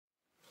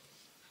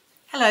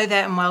Hello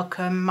there and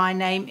welcome. My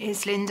name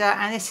is Linda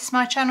and this is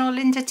my channel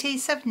Linda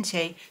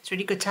T70. It's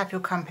really good to have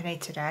your company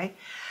today.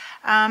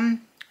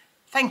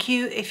 Thank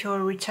you if you're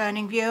a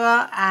returning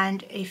viewer,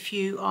 and if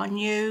you are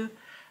new,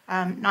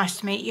 nice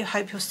to meet you.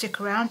 Hope you'll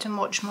stick around and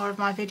watch more of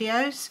my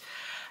videos.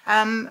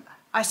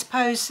 I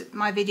suppose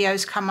my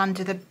videos come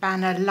under the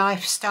banner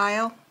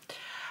lifestyle.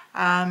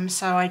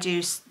 So I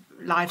do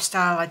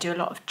lifestyle, I do a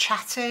lot of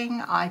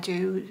chatting, I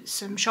do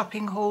some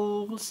shopping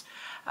hauls,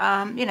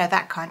 you know,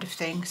 that kind of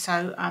thing.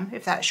 So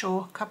if that's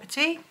your cup of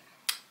tea,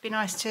 it'd be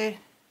nice to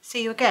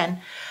see you again.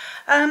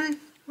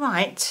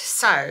 Right,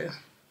 so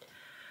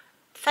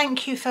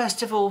thank you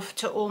first of all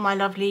to all my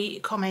lovely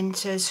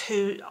commenters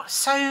who,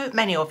 so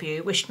many of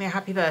you wished me a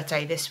happy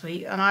birthday this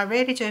week, and I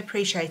really do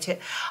appreciate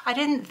it. I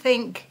didn't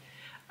think,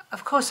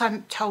 of course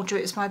I told you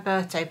it's my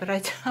birthday, but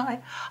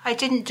I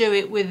didn't do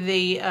it with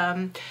the,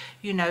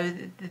 you know,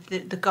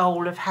 the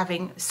goal of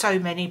having so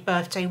many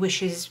birthday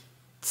wishes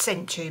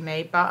sent to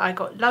me, but I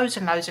got loads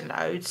and loads and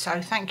loads,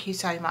 so thank you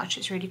so much.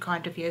 It's really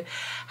kind of you.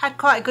 Had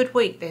quite a good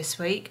week this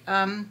week.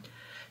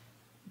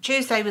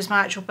 Tuesday was my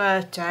actual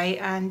birthday,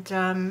 and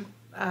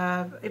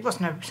it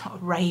wasn't a sort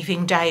of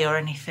raving day or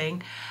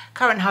anything.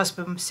 Current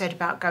husband said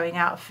about going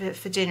out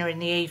for dinner in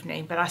the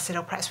evening, but I said,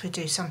 oh, perhaps we'd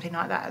do something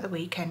like that at the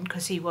weekend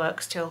because he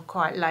works till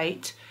quite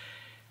late.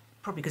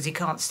 Probably because he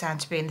can't stand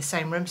to be in the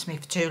same room as me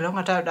for too long,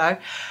 I don't know.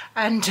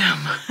 And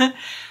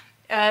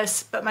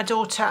but my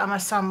daughter and my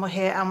son were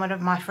here, and one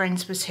of my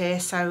friends was here,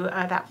 so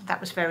that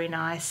was very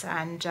nice.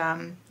 And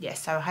yeah,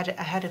 so I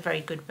had a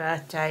very good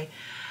birthday.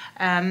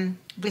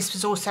 This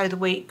was also the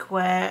week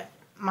where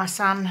my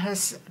son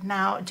has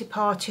now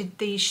departed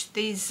these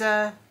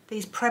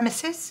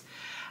premises,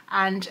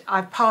 and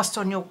I've passed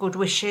on your good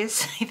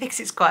wishes. He thinks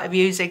it's quite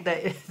amusing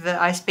that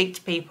I speak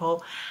to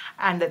people,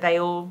 and that they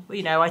all,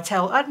 you know, I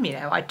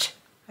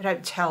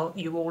don't tell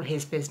you all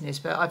his business,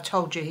 but I've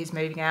told you he's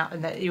moving out,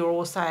 and that you're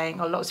all saying,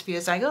 or lots of you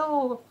are saying,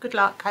 oh, good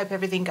luck, hope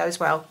everything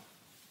goes well.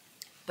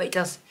 But he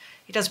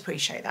does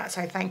appreciate that,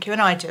 so thank you, and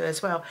I do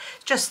as well.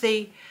 Just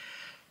the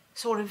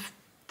sort of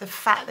the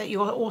fact that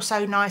you're all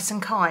so nice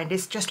and kind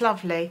is just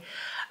lovely.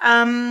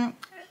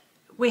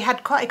 We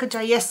had quite a good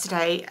day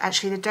yesterday.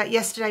 Actually,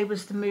 yesterday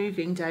was the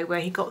moving day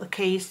where he got the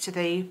keys to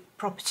the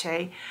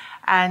property,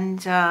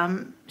 and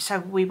so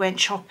we went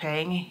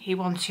shopping. He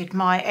wanted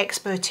my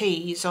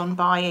expertise on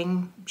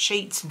buying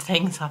sheets and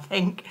things, I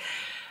think.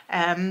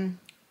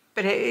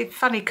 But it's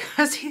funny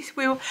because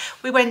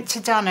we went to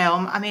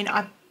Dunelm. I mean,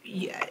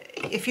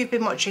 if you've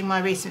been watching my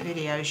recent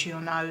videos,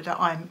 you'll know that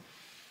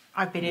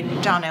I've been in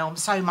Dunelm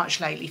so much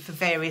lately for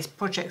various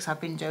projects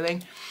I've been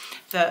doing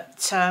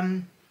that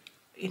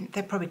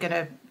they're probably going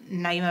to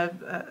name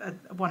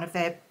one of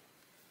their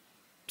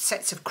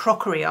sets of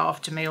crockery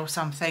after me or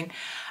something.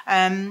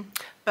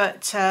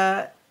 But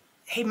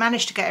he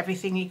managed to get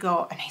everything he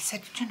got, and he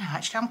said, you know,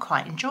 actually I'm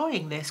quite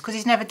enjoying this, because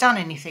he's never done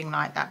anything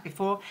like that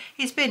before.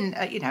 He's been,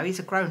 you know, he's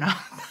a grown-up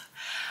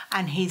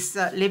and he's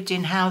lived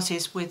in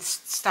houses with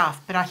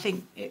stuff, but I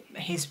think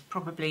he's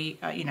probably,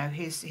 you know,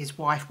 his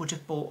wife would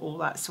have bought all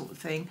that sort of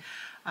thing.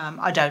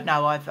 I don't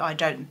know. I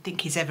don't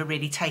think he's ever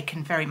really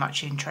taken very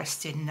much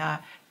interest in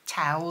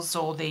towels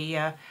or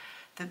the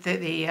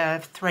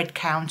thread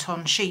count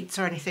on sheets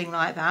or anything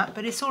like that,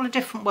 but it's all a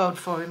different world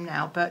for him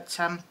now. But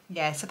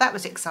yeah, so that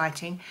was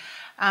exciting.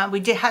 We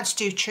had to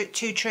do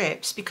two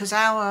trips because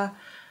the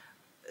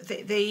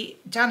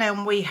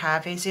Dunelm we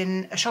have is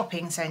in a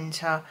shopping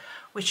centre,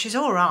 which is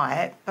all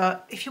right,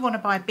 but if you want to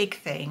buy big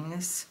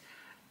things,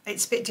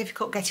 it's a bit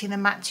difficult getting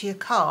them back to your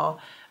car.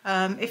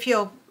 If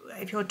your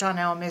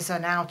Dunelm is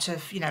an out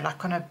of, you know,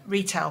 like on a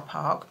retail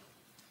park,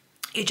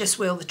 you just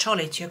wheel the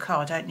trolley to your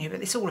car, don't you?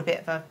 But it's all a bit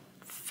of a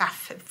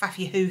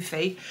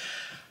faffy-hoofy,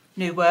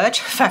 new word,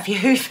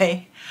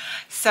 faffy-hoofy.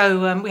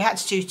 So we had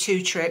to do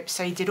two trips.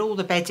 So he did all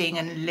the bedding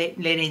and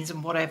linens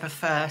and whatever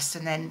first,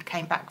 and then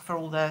came back for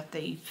all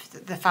the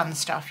fun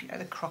stuff, you know,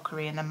 the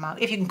crockery and the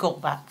mug, if you can call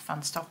that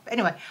fun stuff. But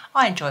anyway,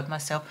 I enjoyed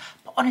myself.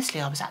 But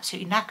honestly, I was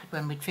absolutely knackered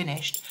when we'd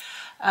finished.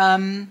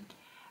 And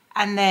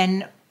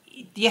then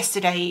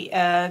yesterday,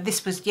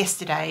 this was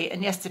yesterday,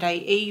 and yesterday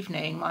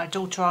evening my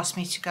daughter asked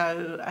me to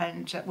go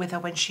and with her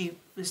when she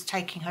was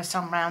taking her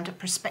son round a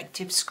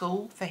prospective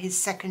school for his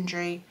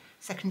secondary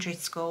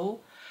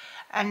school.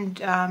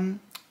 And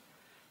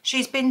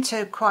she's been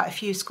to quite a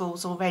few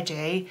schools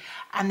already,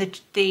 and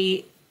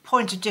the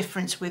point of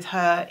difference with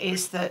her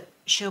is that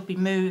she'll be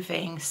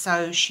moving,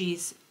 so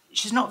she's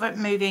not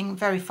moving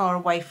very far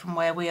away from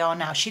where we are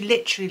now. She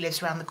literally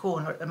lives around the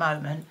corner at the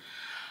moment.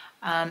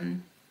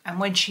 And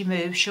when she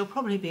moves, she'll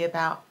probably be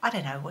about, I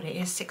don't know what it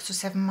is, 6 or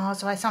 7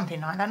 miles away, something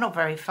like that, not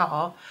very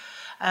far.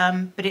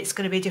 But it's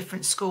going to be a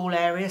different school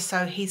area,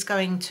 so he's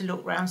going to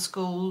look around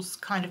schools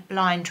kind of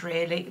blind,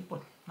 really.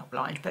 Well, not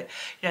blind, but,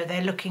 you know,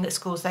 they're looking at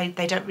schools they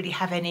don't really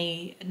have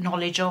any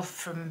knowledge of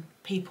from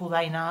people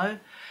they know.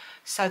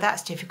 So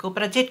that's difficult.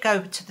 But I did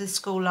go to the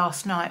school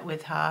last night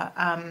with her,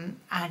 and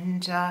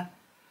I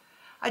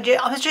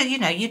was just, you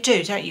know, you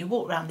do, don't you?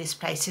 Walk around these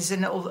places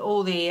and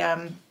all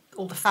the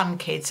all the fun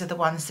kids are the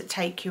ones that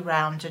take you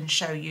round and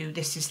show you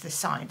this is the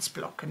science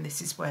block and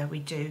this is where we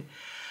do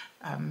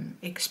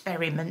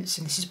experiments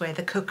and this is where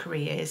the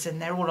cookery is, and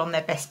they're all on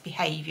their best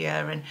behaviour,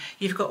 and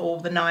you've got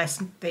all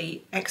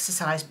the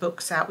exercise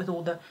books out with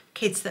all the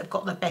kids that have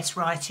got the best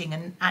writing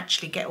and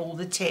actually get all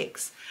the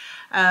ticks.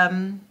 I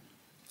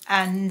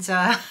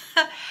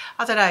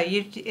don't know,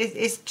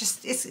 it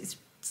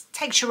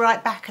takes you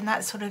right back, and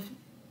that sort of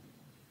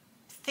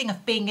thing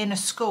of being in a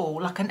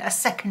school, like a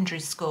secondary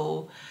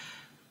school,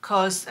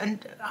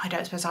 and I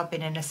don't suppose I've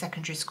been in a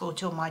secondary school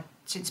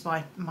since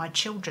my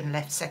children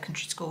left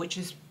secondary school, which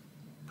is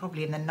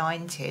probably in the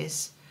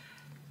 90s.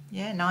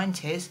 Yeah,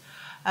 90s.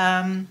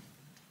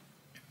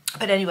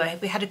 But anyway,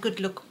 we had a good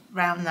look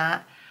round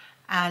that,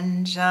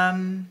 and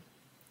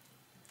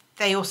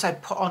they also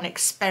put on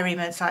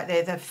experiments, like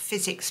the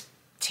physics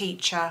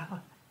teacher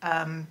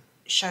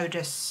showed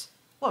us,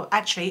 well,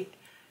 actually,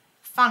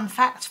 fun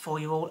fact for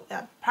you all,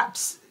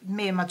 perhaps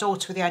me and my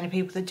daughter were the only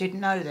people that didn't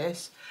know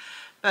this,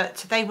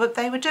 but they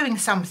were doing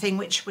something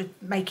which was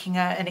making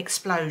an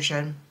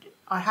explosion.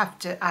 I have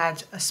to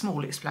add a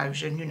small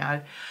explosion, you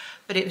know,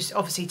 but it was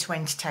obviously to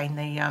entertain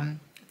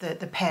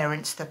the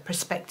parents, the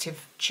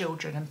prospective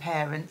children and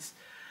parents.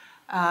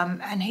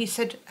 And he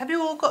said, have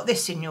you all got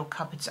this in your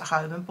cupboards at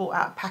home? And brought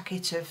out a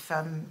packet of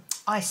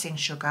icing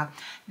sugar.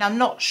 Now, I'm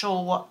not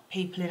sure what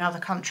people in other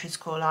countries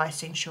call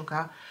icing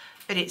sugar,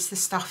 but it's the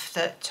stuff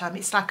that,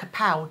 it's like a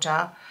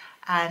powder,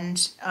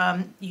 and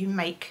you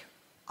make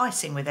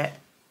icing with it.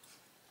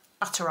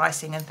 Butter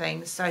icing and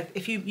things. So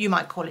if you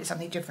might call it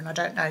something different, I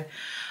don't know.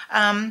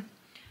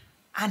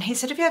 And he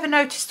said, have you ever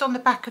noticed on the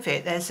back of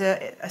it there's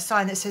a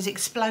sign that says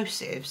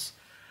explosives?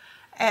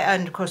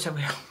 And of course I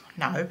will,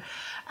 no.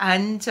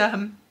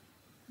 And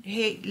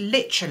he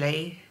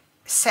literally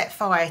set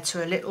fire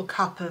to a little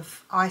cup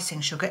of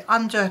icing sugar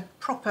under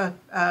proper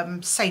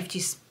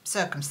safety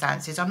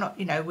circumstances. I'm not,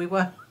 you know,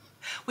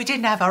 we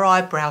didn't have our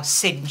eyebrows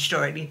singed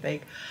or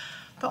anything.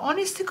 But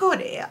honest to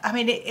God,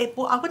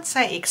 well, I wouldn't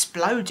say it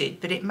exploded,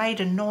 but it made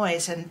a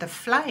noise, and the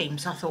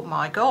flames, I thought,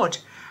 my God,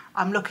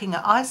 I'm looking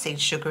at icing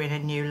sugar in a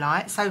new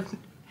light. So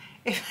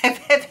if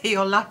ever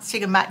you're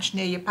lighting a match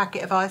near your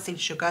packet of icing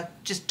sugar,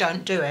 just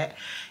don't do it.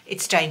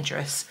 It's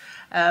dangerous.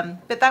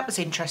 But that was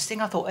interesting.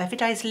 I thought every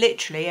day's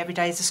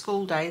a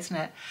school day, isn't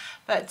it?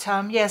 But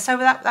yeah, so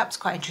that was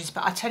quite interesting.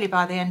 But I tell you,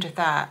 by the end of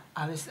that,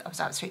 I was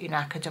absolutely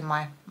knackered, and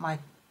my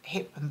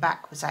hip and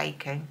back was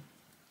aching.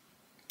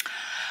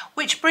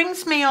 Which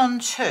brings me on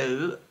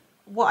to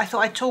what I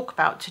thought I'd talk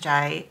about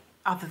today,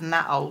 other than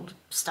that old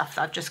stuff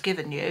that I've just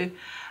given you.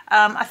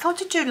 I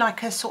thought I'd do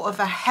like a sort of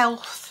a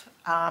health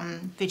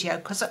video,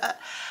 because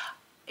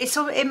it's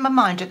all in my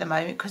mind at the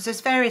moment, because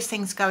there's various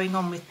things going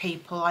on with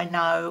people I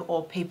know,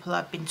 or people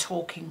I've been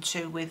talking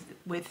to with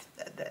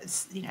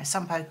you know,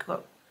 some people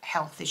got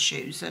health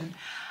issues, and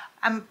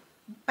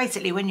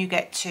basically when you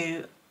get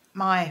to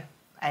my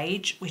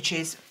age, which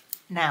is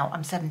now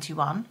I'm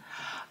 71,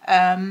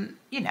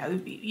 you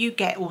know, you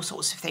get all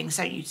sorts of things,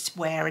 so you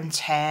wear and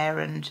tear,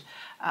 and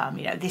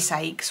you know, this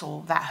aches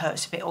or that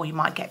hurts a bit, or you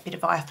might get a bit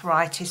of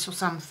arthritis or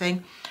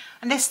something,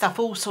 and this stuff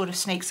all sort of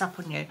sneaks up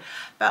on you.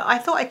 But I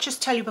thought I'd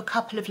just tell you a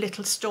couple of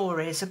little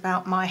stories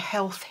about my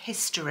health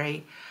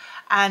history.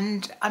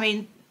 And I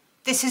mean,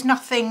 this is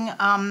nothing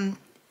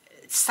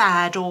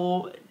sad,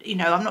 or, you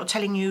know, I'm not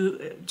telling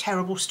you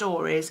terrible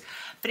stories,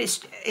 but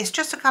it's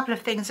just a couple of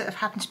things that have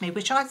happened to me,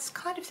 which I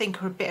kind of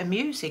think are a bit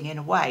amusing in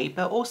a way,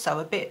 but also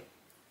a bit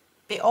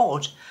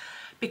odd,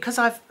 because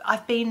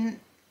I've been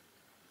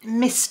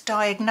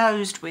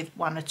misdiagnosed with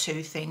one or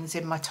two things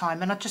in my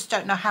time, and I just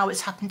don't know how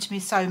it's happened to me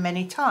so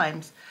many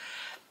times.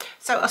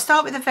 So I'll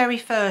start with the very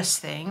first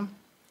thing,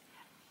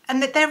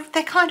 and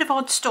they're kind of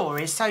odd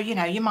stories, so, you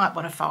know, you might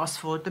want to fast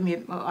forward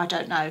them, I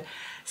don't know.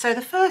 So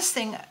the first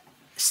thing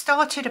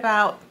started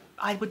about,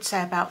 I would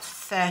say about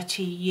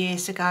 30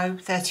 years ago,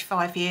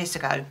 35 years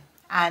ago,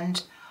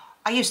 and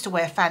I used to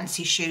wear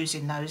fancy shoes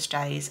in those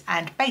days,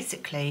 and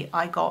basically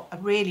I got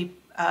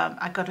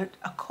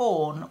a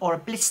corn or a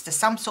blister,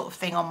 some sort of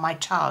thing on my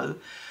toe,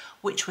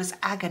 which was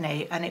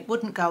agony, and it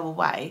wouldn't go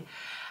away.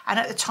 And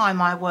at the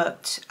time I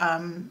worked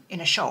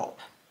in a shop,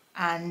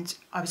 and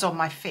I was on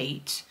my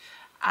feet,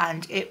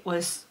 and it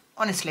was,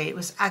 honestly, it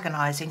was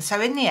agonising.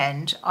 So in the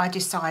end, I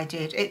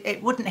decided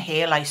it wouldn't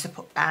heal. I used to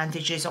put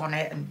bandages on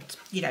it and,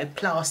 you know,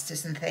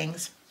 plasters and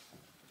things,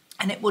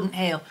 and it wouldn't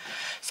heal.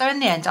 So in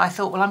the end, I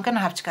thought, well, I'm going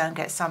to have to go and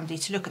get somebody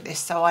to look at this.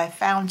 So I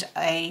found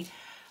a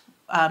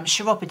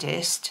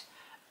chiropodist,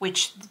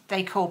 which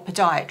they call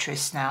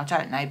podiatrists now,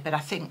 don't they? But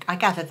I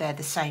gather they're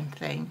the same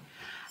thing.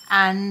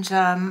 And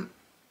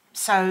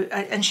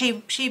and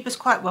she was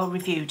quite well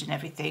reviewed and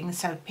everything.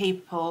 So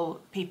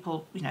people,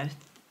 you know,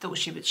 thought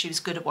she was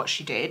good at what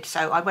she did.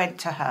 So I went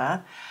to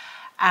her,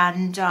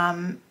 and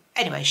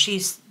anyway,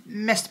 she's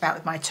messed about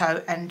with my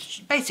toe, and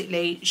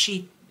basically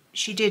she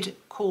did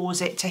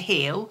cause it to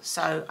heal.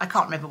 So I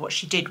can't remember what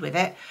she did with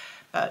it,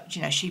 but,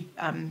 you know, she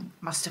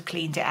must have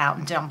cleaned it out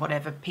and done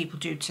whatever people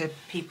do to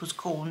people's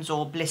corns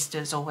or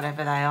blisters or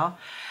whatever they are.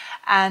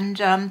 And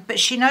but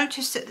she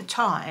noticed at the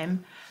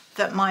time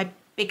that my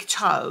big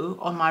toe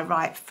on my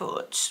right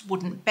foot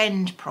wouldn't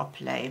bend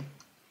properly.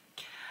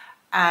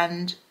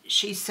 And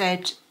she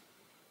said,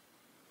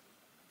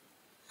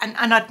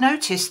 and I'd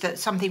noticed that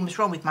something was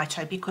wrong with my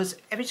toe, because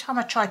every time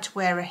I tried to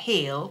wear a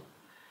heel,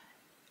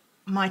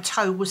 my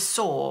toe was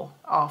sore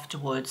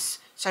afterwards.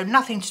 So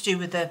nothing to do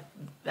with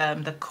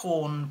the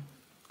corn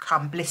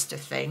cum blister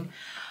thing,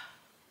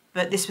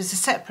 but this was a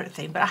separate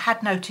thing. But I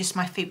had noticed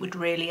my feet would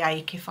really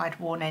ache if I'd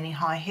worn any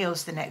high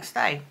heels the next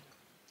day.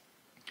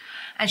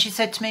 And she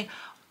said to me,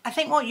 I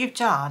think what you've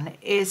done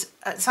is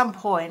at some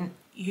point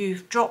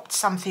you've dropped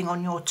something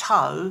on your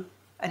toe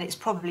and it's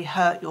probably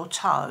hurt your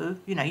toe.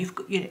 You know,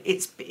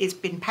 it's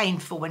been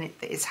painful when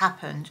it's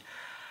happened,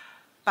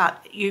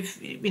 but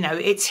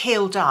it's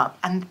healed up,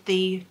 and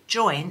the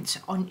joint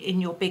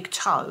in your big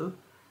toe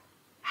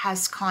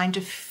has kind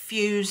of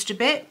fused a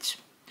bit,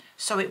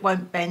 so it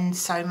won't bend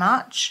so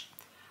much.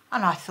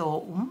 And I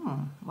thought,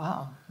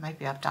 well,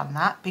 maybe I've done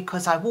that,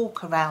 because I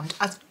walk around,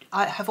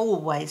 I have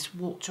always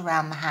walked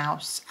around the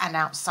house and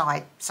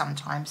outside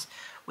sometimes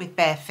with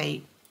bare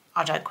feet.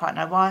 I don't quite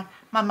know why.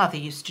 My mother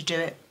used to do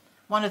it.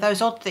 One of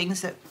those odd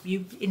things that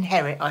you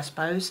inherit, I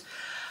suppose.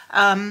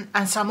 And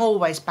so I'm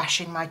always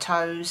bashing my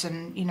toes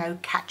and,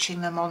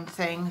 catching them on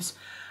things.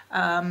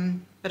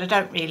 But I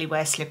don't really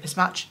wear slippers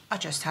much. I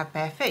just have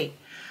bare feet.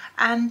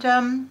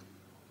 And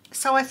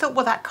so I thought,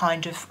 well, that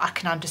I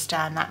can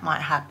understand that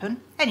might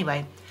happen.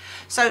 Anyway,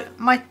 so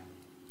my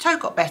toe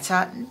got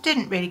better,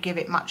 didn't really give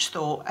it much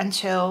thought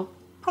until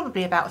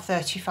probably about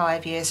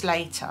 35 years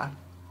later,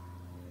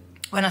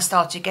 when I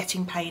started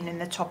getting pain in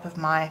the top of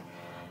my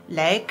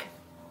leg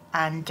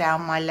and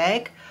down my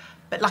leg,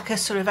 but like a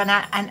sort of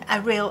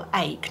a real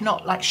ache,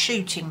 not like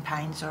shooting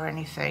pains or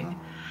anything.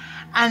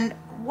 And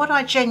what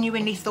I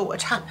genuinely thought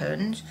had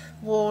happened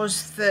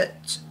was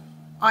that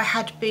I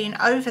had been,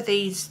 over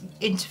these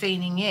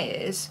intervening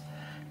years,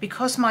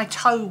 because my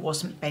toe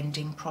wasn't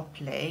bending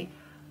properly,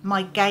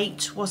 my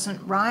gait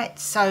wasn't right.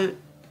 So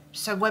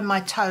when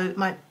my toe,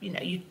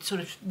 you sort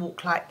of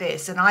walk like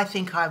this, and I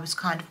think I was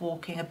kind of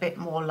walking a bit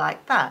more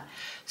like that.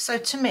 So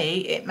to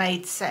me, it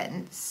made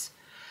sense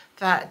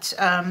that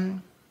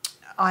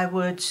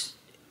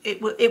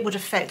it would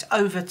affect,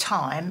 over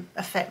time,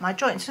 affect my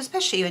joints,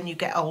 especially when you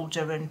get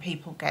older and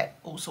people get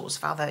all sorts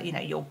of other,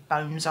 your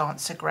bones aren't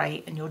so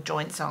great and your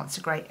joints aren't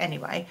so great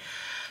anyway.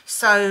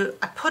 So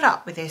I put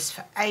up with this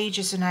for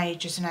ages and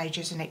ages and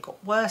ages, and it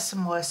got worse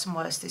and worse and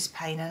worse, this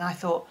pain. And I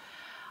thought,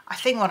 I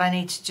think what I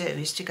need to do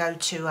is to go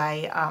to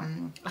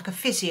like a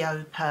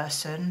physio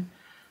person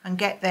and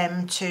get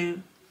them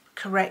to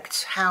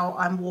correct how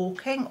I'm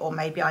walking, or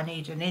maybe I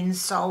need an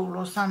insole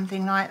or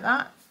something like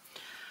that.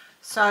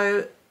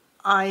 So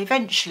I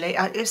eventually,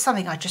 it was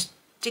something I just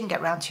didn't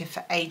get around to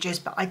for ages,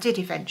 but I did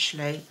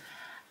eventually.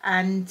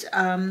 And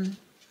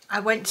I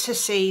went to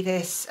see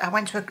this, I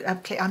went to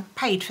I'm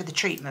paid for the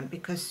treatment,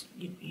 because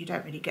you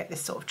don't really get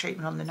this sort of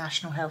treatment on the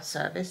National Health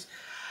Service.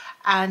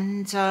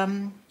 And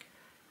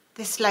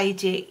this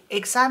lady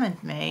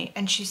examined me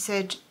and she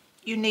said,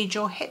 you need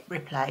your hip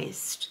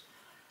replaced.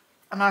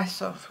 And I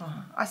thought,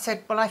 I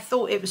said, well, I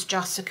thought it was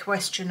just a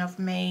question of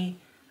me,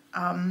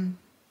 having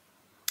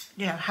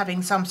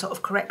some sort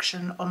of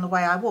correction on the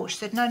way I walk. She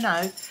said,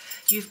 no,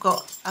 you've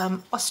got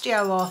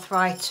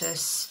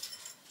osteoarthritis.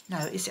 No,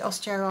 is it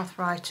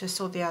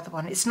osteoarthritis or the other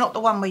one? It's not the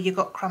one where you've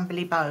got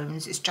crumbly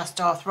bones. It's just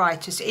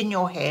arthritis in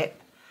your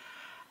hip.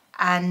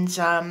 And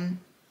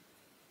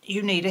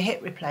you need a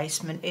hip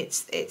replacement.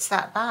 It's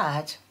that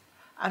bad.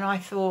 And I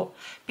thought,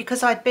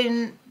 because I'd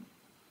been,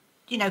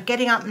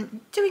 getting up and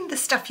doing the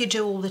stuff you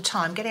do all the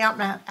time, getting up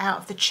and out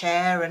of the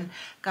chair and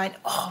going,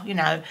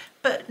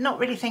 but not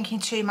really thinking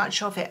too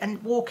much of it,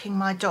 and walking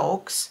my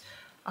dogs,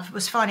 I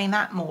was finding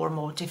that more and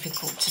more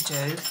difficult to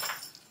do.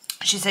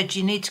 She said,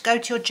 you need to go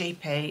to your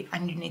GP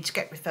and you need to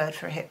get referred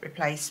for a hip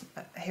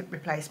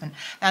replacement.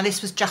 Now,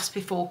 this was just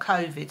before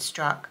COVID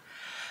struck.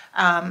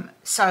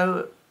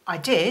 So I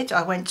did.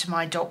 I went to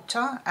my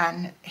doctor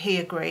and he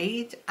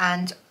agreed,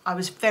 and I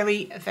was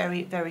very,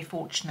 very, very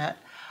fortunate.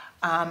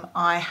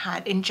 I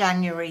had, in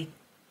January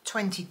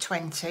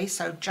 2020,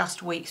 so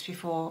just weeks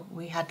before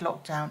we had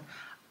lockdown,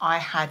 I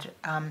had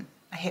a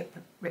hip,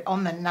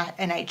 on the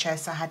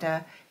NHS, I had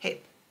a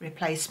hip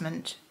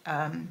replacement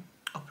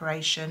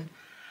operation.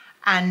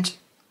 And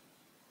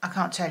I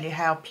can't tell you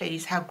how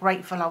pleased, how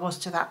grateful I was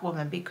to that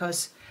woman,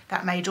 because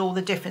that made all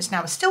the difference.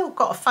 Now, I've still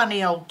got a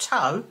funny old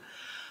toe,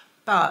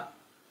 but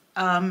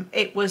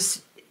it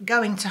was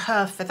going to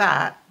her for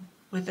that,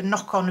 with the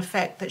knock-on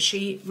effect that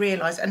she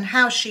realised, and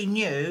how she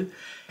knew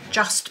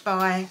just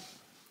by,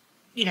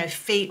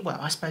 feel, well,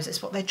 I suppose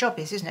that's what their job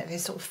is, isn't it? They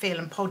sort of feel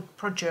and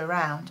prod you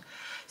around.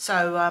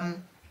 So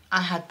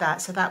I had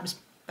that. So that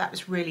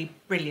was really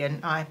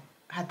brilliant. I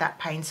had that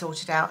pain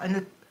sorted out,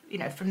 and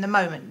from the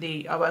moment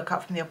I woke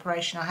up from the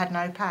operation, I had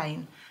no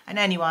pain. And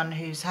anyone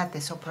who's had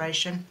this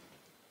operation,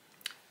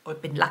 or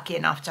been lucky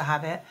enough to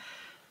have it,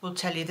 will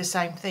tell you the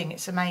same thing.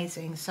 It's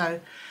amazing. So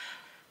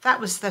that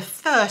was the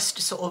first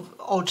sort of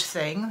odd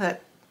thing,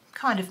 that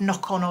kind of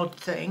knock-on odd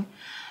thing.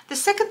 The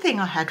second thing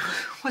I had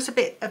was a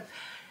bit of,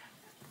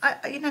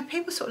 you know,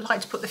 people sort of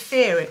like to put the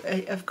fear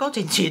of God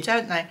into you,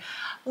 don't they?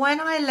 When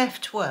I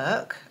left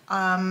work,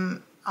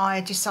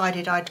 I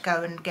decided I'd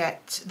go and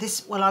get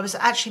this. Well, I was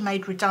actually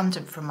made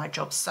redundant from my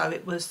job, so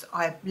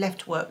I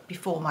left work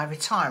before my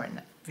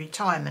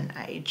retirement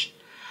age,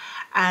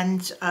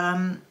 and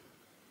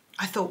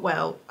I thought,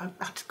 well,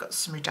 I've got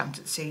some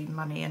redundancy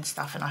money and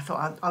stuff, and I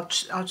thought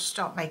I'll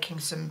start making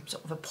some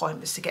sort of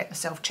appointments to get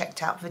myself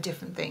checked out for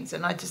different things.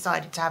 And I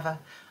decided to have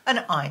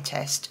an eye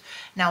test.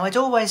 Now, I'd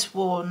always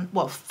worn,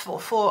 well,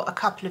 for a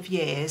couple of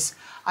years,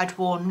 I'd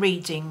worn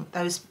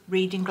those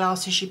reading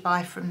glasses you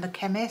buy from the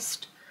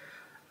chemist.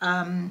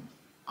 I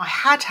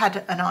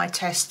had an eye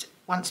test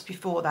once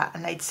before that,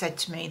 and they'd said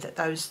to me that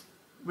those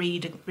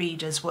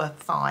readers were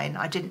fine.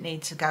 I didn't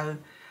need to go,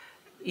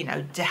 you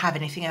know, to have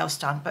anything else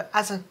done. But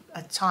as a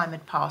time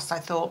had passed, I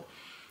thought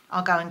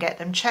I'll go and get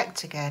them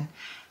checked again.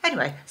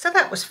 Anyway, so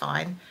that was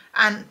fine.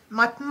 And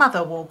my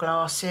mother wore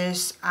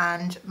glasses,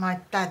 and my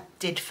dad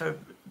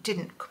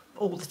didn't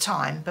all the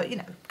time, but you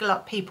know,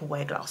 people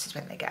wear glasses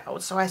when they get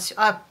old. So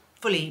I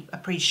fully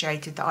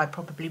appreciated that I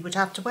probably would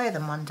have to wear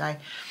them one day.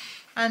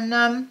 And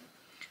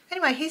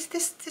anyway,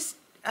 this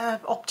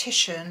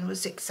optician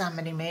was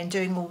examining me and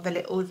doing all the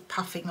little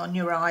puffing on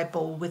your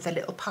eyeball with the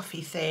little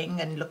puffy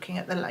thing and looking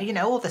at the, you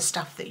know, all the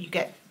stuff that you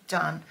get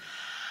done.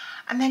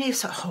 And then he's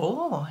sort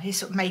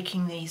of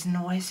making these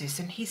noises,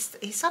 and he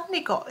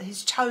suddenly got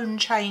his tone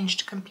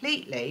changed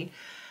completely,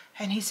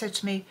 and he said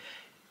to me,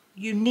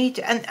 "You need,"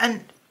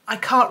 and I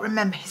can't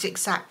remember his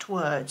exact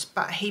words,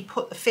 but he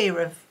put the fear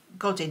of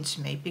God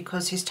into me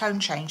because his tone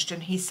changed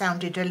and he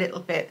sounded a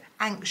little bit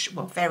anxious,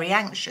 well, very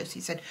anxious.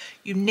 He said,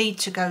 "You need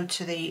to go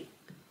to the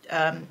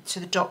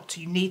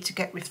doctor. You need to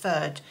get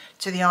referred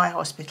to the eye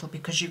hospital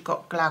because you've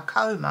got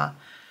glaucoma."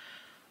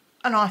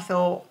 And I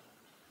thought,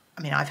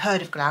 I mean, I've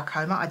heard of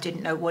glaucoma. I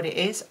didn't know what it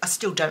is. I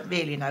still don't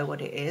really know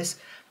what it is.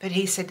 But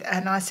he said,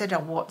 and I said, "Oh,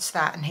 what's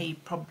that?" And he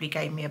probably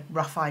gave me a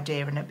rough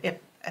idea, and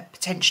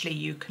potentially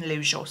you can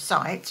lose your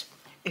sight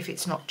if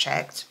it's not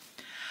checked.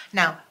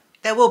 Now,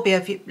 there will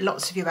be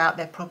lots of you out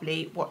there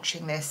probably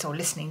watching this or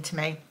listening to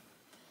me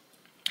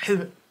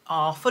who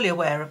are fully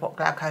aware of what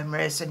glaucoma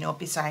is, and you'll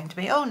be saying to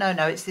me, "Oh,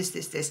 no, it's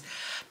this."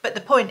 But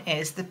the point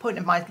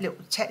of my little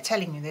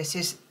telling you this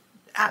is,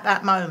 at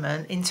that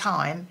moment in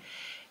time,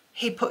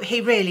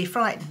 he really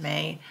frightened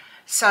me.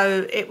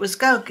 So it was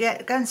go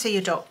and see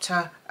your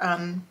doctor,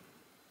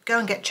 go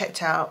and get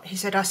checked out. He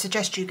said, "I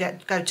suggest you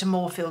go to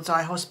Moorfields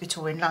Eye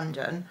Hospital in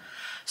London."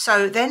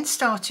 So then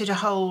started a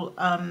whole,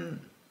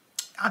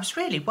 I was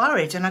really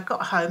worried, and I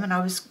got home and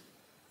I was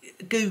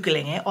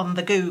Googling it on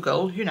the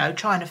Google, you know,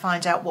 trying to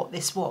find out what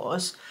this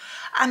was.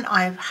 And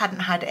I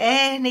hadn't had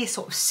any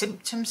sort of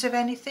symptoms of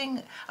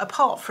anything,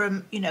 apart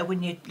from, you know,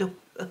 when you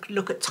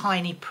look at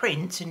tiny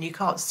print and you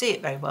can't see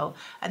it very well,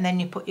 and then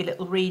you put your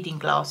little reading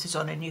glasses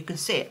on and you can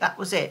see it. That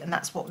was it. And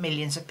that's what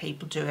millions of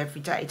people do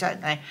every day,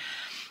 don't they?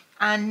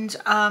 And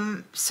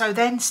so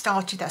then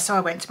started that. So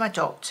I went to my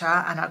doctor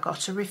and I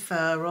got a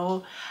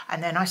referral,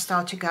 and then I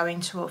started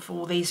going to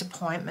all these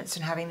appointments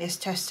and having this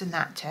test and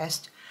that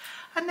test.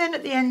 And then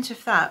at the end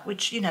of that,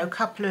 which, you know, a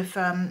couple of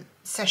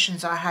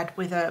sessions I had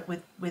with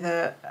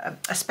a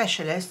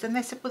specialist, and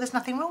they said, "Well, there's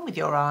nothing wrong with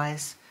your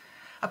eyes,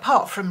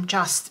 apart from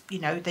just, you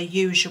know, the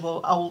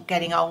usual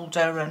getting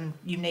older and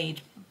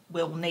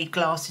will need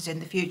glasses in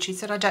the future." He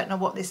said, "I don't know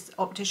what this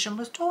optician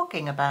was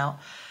talking about."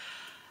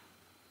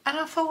 And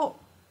I thought,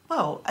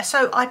 well,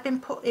 so I'd been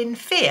put in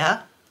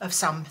fear of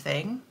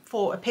something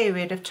for a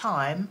period of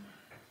time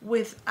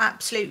with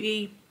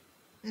absolutely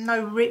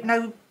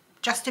no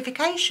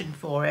justification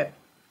for it.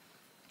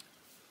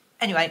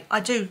 Anyway, I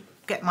do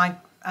get my,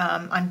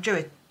 I'm due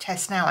a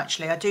test now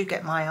actually. I do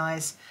get my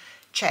eyes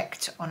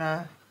checked on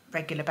a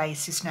regular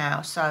basis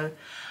now. So,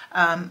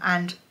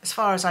 and as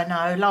far as I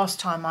know, last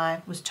time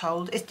I was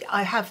told,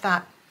 I have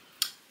that,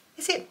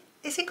 is it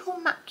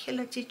called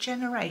macular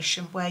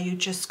degeneration, where you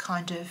just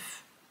kind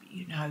of,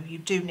 you know, you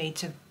do need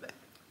to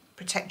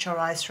protect your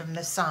eyes from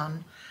the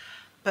sun.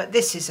 But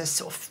this is a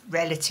sort of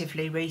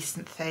relatively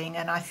recent thing,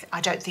 and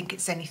I don't think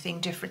it's anything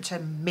different to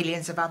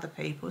millions of other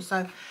people.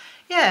 So,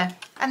 yeah,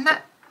 and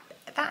that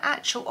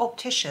actual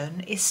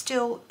optician is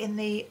still in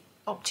the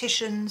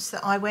opticians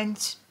that I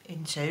went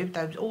into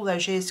all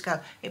those years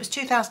ago. It was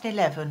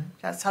 2011.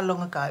 That's how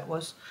long ago it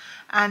was,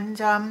 and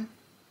I'm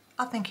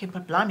thinking,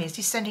 but blimey, is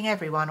he sending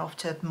everyone off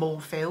to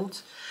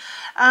Moorfields?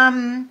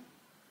 The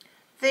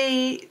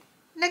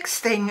next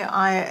thing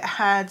I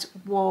had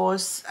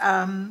was.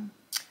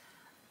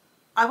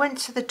 I went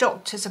to the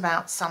doctors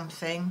about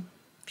something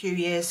a few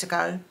years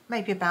ago,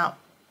 maybe about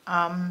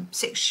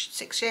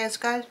 6 years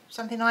ago,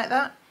 something like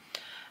that.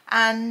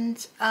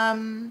 And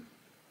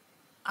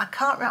I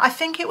can't remember, I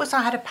think it was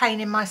I had a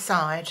pain in my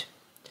side.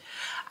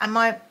 And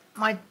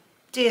my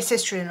dear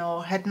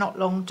sister-in-law had not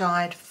long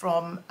died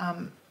from,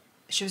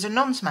 she was a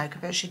non-smoker,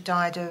 but she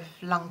died of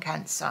lung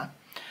cancer.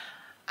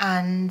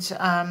 And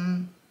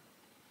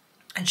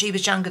she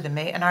was younger than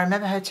me. And I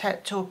remember her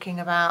talking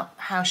about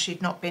how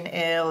she'd not been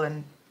ill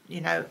and, you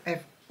know,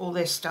 all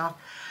this stuff.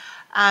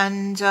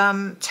 and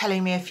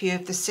telling me a few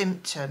of the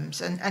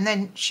symptoms, and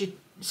then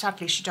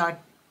sadly she died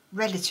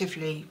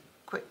relatively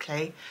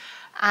quickly,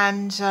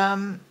 and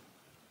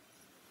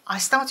I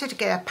started to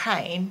get a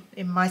pain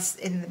in my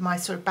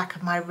sort of back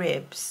of my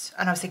ribs,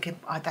 and I was thinking,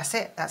 oh, that's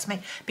it, that's me,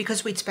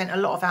 because we'd spent a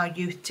lot of our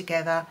youth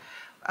together.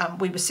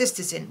 We were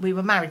sisters we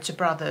were married to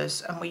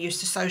brothers, and we used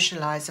to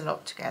socialise a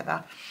lot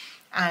together,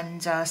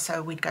 and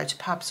so we'd go to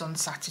pubs on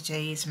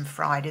Saturdays and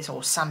Fridays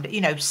or Sunday,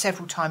 you know,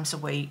 several times a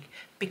week,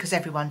 because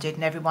everyone did,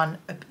 and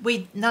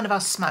none of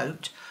us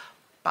smoked,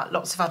 but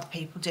lots of other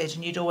people did,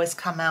 and you'd always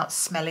come out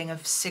smelling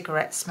of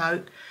cigarette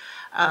smoke.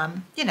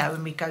 You know,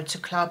 and we go to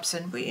clubs,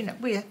 and we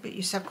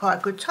used to have quite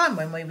a good time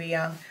when we were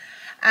young,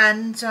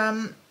 and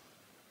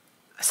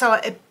so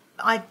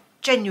I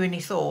genuinely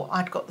thought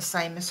I'd got the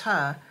same as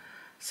her.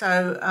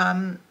 So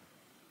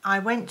I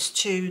went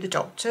to the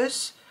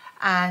doctor's,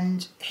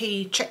 and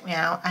he checked me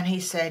out, and he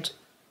said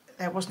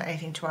there wasn't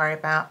anything to worry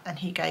about, and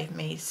he gave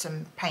me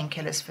some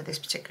painkillers for this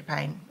particular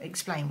pain,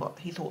 explained what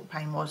he thought the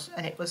pain was,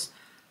 and it was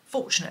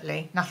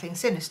fortunately nothing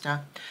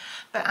sinister.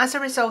 But as a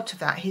result of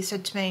that, he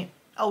said to me,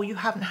 oh, you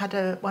haven't had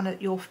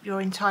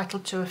you're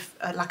entitled to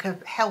like a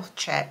health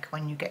check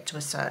when you get to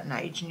a certain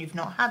age, and you've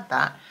not had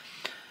that.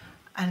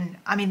 And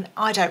I mean,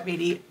 I don't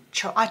really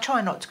I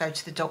try not to go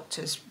to the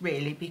doctors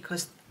really,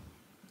 because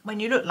when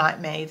you look like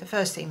me, the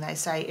first thing they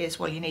say is,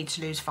 well, you need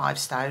to lose 5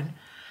 stone,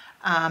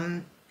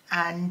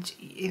 and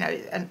you know,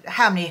 and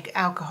how many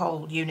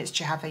alcohol units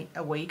do you have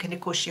a week? And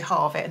of course you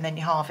halve it, and then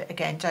you halve it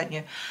again, don't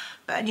you?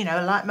 But you know,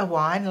 I like my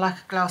wine, I like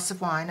a glass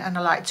of wine, and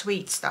I like to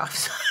eat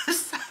stuff.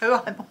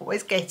 So I'm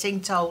always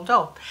getting told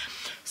off.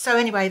 So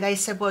anyway, they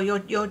said, well,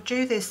 you're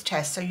due this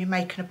test, so you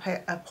make an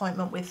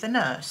appointment with the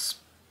nurse.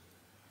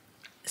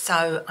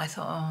 So I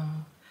thought,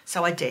 oh,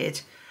 so I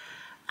did.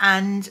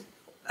 And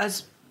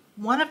as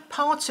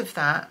part of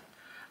that,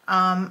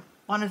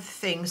 one of the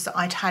things that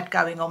I'd had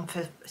going on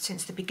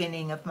since the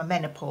beginning of my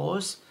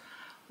menopause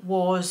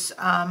was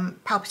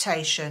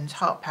palpitations,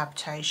 heart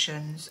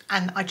palpitations,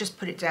 and I just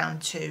put it down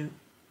to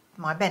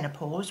my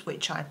menopause,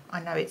 which I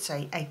know it's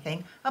a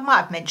thing. I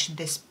might have mentioned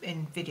this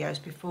in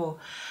videos before,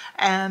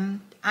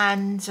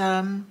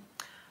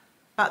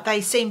 but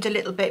they seemed a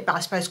little bit, but I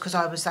suppose because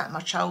I was that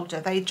much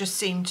older, they just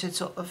seemed to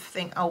sort of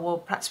think, oh well,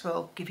 perhaps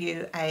we'll give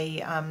you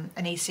an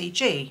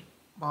ECG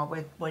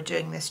while we're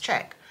doing this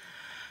check.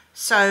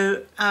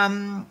 So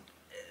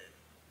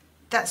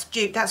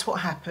that's what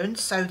happened.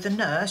 So the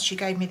nurse, she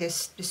gave me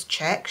this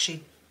check.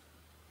 She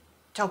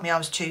told me I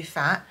was too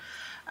fat,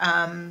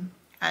 and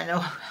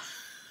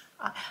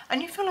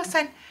you feel like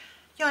saying,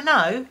 yeah, I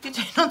know,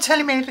 you're not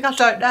telling me anything I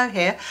don't know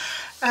here.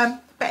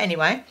 But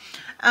anyway,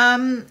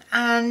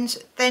 and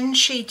then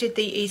she did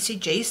the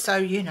ECG. So,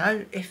 you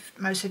know, if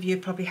most of you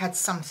probably had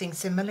something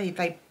similar,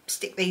 they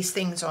stick these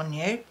things on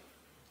you.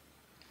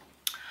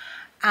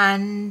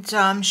 And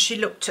she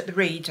looked at the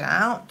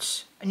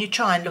readout, and you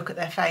try and look at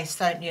their face,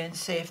 don't you, and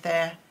see if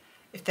they're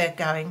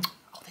going,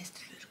 oh, this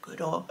looks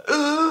good, or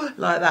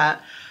like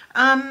that.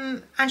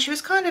 And she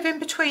was kind of in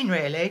between,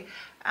 really.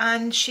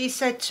 And she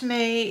said to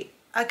me,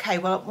 okay,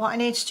 well, what I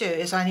need to do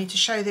is I need to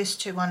show this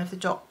to one of the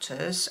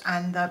doctors,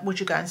 and would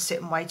you go and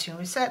sit and wait in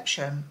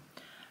reception?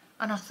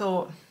 And I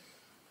thought,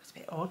 that's a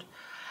bit odd.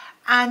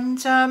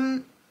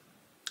 And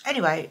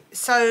anyway,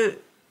 so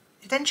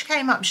then she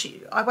came up,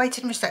 I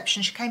waited in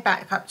reception, she came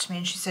back up to me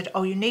and she said,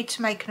 oh, you need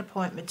to make an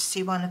appointment to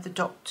see one of the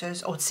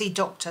doctors, or see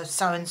Dr.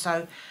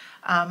 so-and-so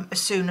as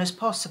soon as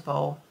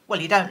possible.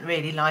 Well, you don't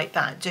really like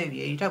that, do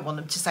you? You don't want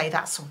them to say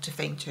that sort of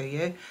thing to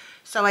you.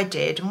 So I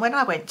did, and when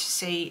I went to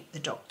see the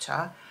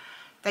doctor,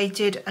 he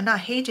did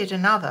another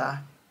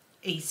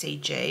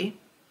ECG,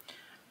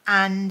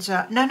 and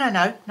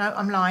no,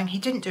 I'm lying. He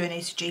didn't do an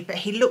ECG, but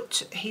he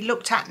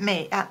looked at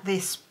me at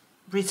this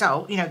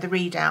result, you know, the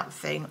readout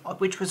thing,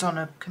 which was on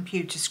a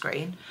computer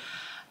screen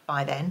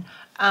by then,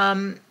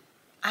 and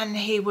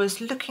he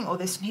was looking at all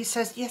this, and he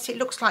says, yes, it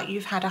looks like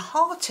you've had a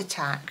heart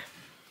attack.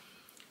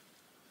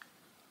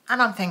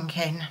 And I'm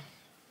thinking,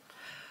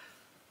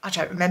 I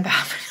don't remember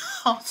having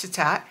a heart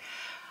attack.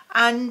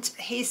 And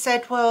he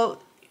said,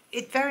 well,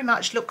 it very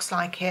much looks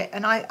like it.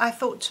 And I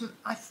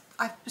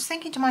was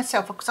thinking to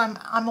myself, because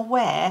I'm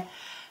aware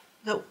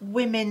that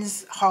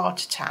women's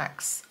heart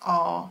attacks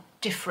are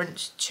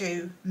different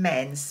to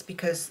men's,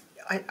 because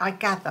I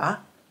gather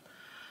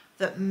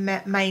that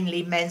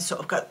mainly men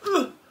sort of go,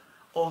 ugh,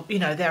 or, you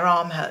know, their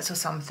arm hurts or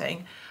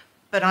something.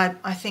 But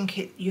I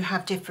think you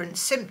have different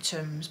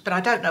symptoms, but I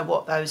don't know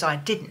what those, I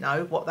didn't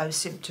know what those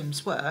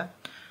symptoms were.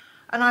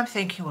 And I'm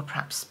thinking, well,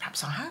 perhaps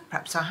I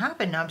have.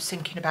 And I was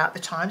thinking about the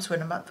times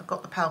when I've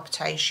got the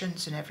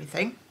palpitations and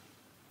everything.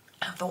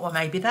 I thought, well,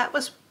 maybe that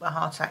was a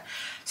heart attack.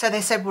 So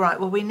they said, right,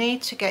 well, we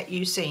need to get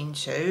you seen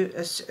to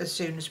as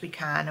soon as we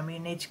can, and we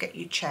need to get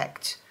you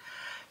checked.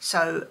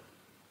 So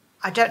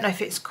I don't know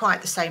if it's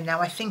quite the same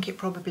now. I think it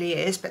probably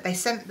is, but they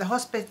sent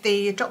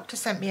the doctor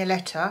sent me a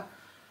letter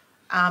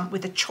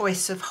with a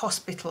choice of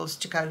hospitals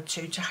to go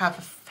to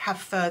have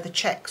further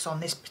checks on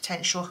this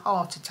potential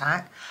heart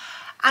attack.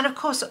 And of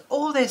course,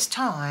 all this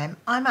time,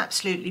 I'm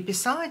absolutely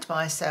beside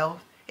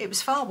myself. it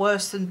was far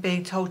worse than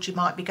being told you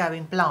might be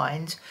going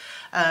blind,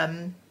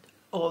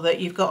 or that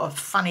you've got a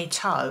funny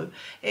toe.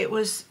 It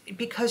was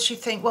because you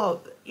think,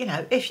 well, you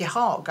know, if your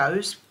heart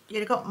goes,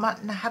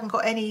 haven't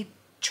got any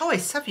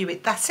choice, have you?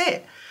 That's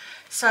it.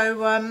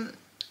 So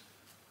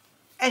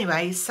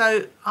anyway,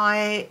 so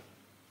I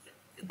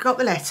got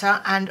the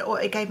letter, and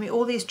it gave me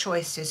all these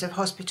choices of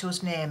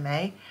hospitals near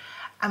me,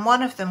 and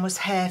one of them was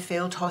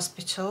Harefield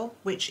Hospital,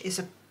 which is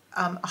a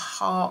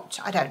heart,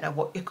 I don't know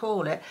what you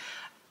call it.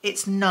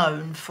 It's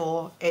known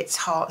for its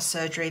heart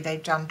surgery.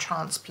 They've done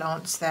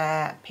transplants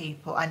there.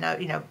 People, I know,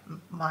 you know,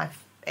 my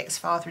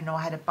ex-father-in-law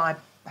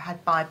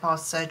had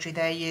bypass surgery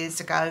there years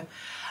ago,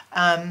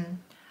 and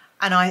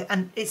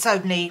it's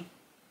only,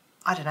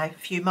 I don't know, a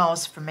few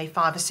miles from me,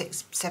 5 or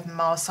 6, 7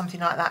 miles, something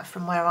like that,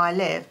 from where I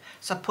live.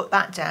 So I put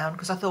that down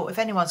because I thought if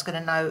anyone's going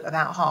to know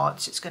about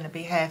hearts, it's going to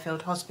be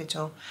Harefield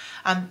Hospital.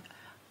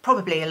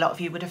 Probably a lot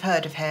of you would have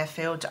heard of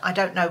Harefield. I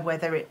don't know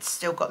whether it's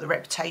still got the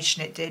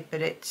reputation it did,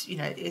 but it's, you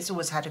know, it's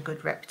always had a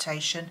good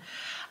reputation.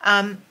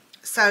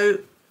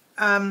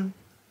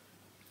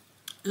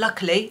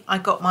 Luckily I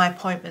got my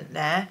appointment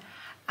there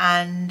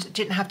and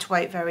didn't have to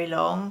wait very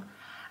long.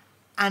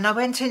 And I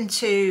went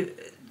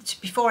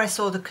before I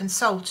saw the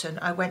consultant,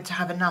 I went to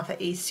have another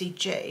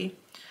ECG,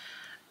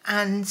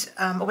 and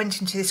I went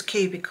into this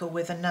cubicle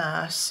with a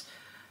nurse,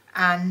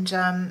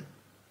 and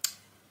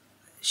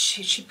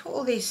she put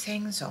all these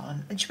things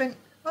on, and she went,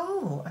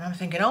 oh, and I'm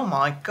thinking, oh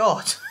my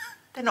God,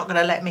 they're not going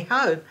to let me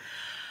home.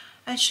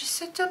 And she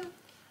said,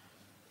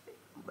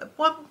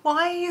 why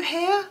are you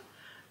here?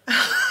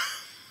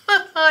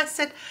 I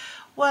said,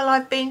 well,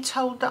 I've been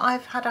told that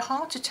I've had a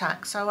heart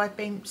attack, so I've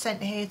been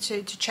sent here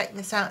to check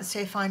this out and see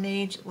if I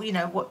need, you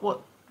know,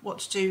 what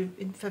to do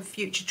for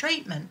future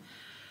treatment.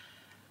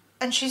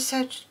 And she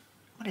said,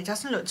 well, it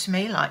doesn't look to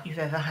me like you've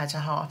ever had a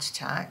heart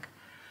attack.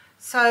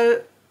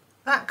 So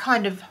that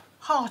kind of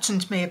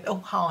heartened me,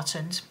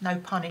 heartened, no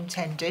pun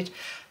intended,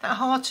 that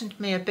heartened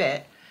me a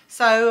bit.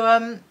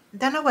 So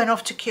then I went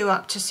off to queue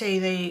up to see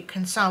the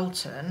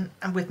consultant,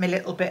 and with my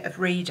little bit of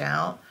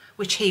readout,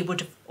 which he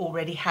would have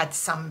already had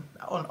some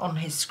on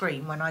his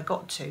screen when I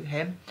got to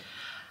him.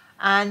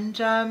 And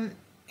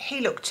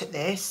he looked at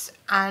this,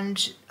 and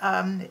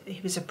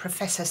he was a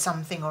professor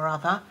something or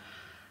other.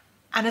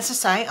 And as I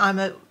say, I'm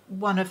at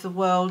one of the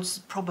world's,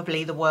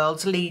 probably the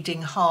world's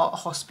leading heart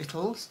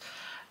hospitals.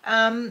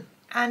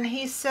 And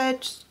he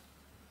said,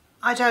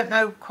 I don't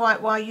know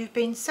quite why you've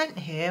been sent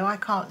here. I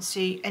can't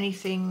see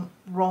anything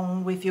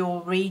wrong with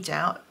your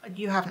readout.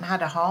 You haven't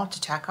had a heart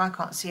attack. I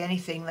can't see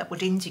anything that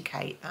would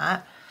indicate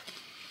that.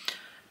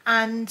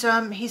 And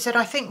he said,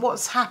 I think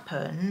what's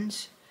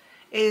happened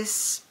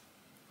is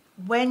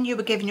when you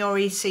were given your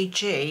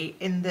ECG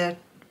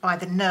by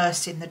the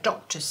nurse in the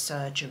doctor's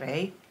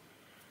surgery.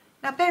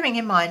 Now, bearing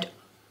in mind,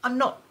 I'm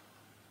not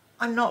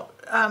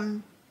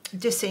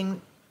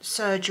dissing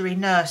surgery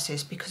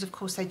nurses, because of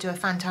course they do a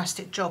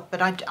fantastic job,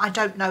 but I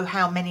don't know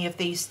how many of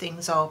these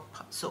things are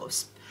sort of,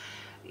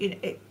 you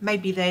know,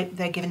 maybe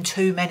they're given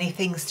too many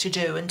things to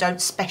do and don't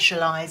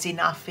specialise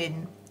enough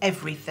in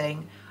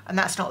everything, and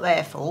that's not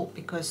their fault,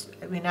 because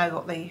we know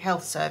what the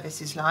health service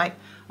is like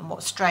and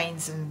what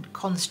strains and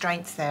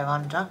constraints they're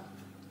under.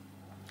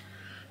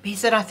 But he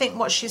said, I think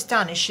what she's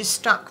done is she's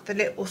stuck the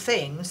little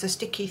things, the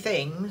sticky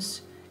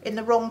things, in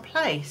the wrong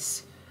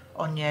place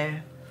on you.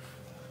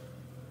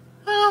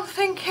 I'm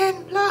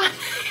thinking, blimey.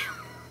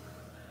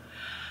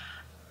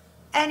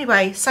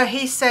 Anyway, so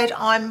he said,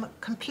 I'm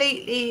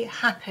completely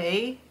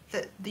happy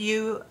that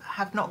you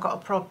have not got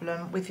a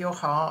problem with your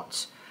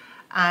heart,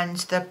 and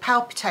the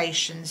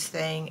palpitations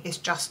thing is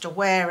just a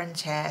wear and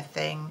tear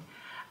thing,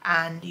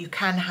 and you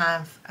can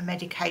have a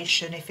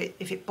medication if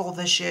it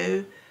bothers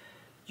you.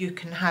 You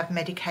can have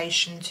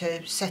medication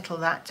to settle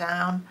that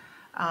down.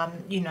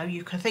 You know,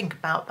 you can think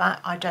about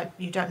that.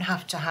 You don't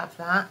have to have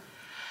that.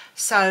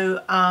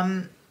 So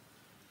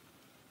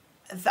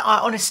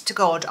honest to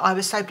God, I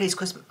was so pleased,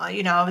 because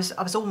you know, I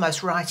was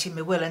almost writing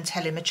my will and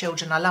telling my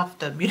children I loved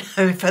them, you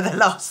know, for the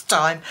last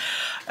time.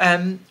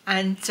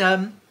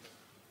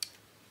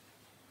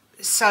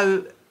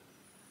 So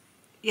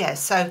yeah,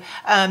 so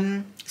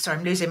sorry,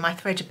 I'm losing my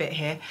thread a bit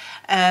here.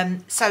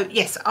 So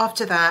yes,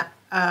 after that,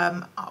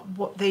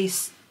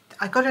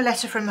 I got a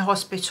letter from the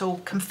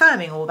hospital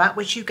confirming all that,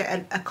 which you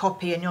get a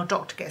copy and your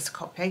doctor gets a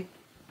copy.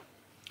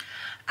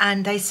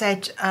 And they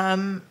said,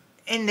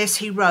 in this,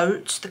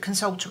 the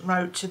consultant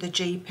wrote to the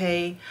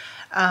GP,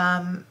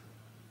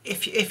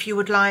 if you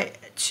would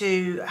like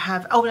to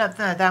have, oh no,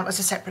 that was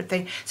a separate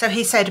thing. So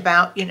he said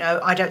about, you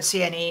know, I don't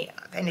see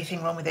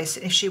anything wrong with this.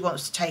 If she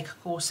wants to take a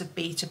course of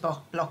beta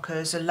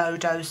blockers, a low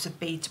dose of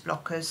beta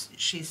blockers,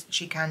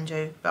 she can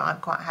do, but I'm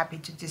quite happy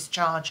to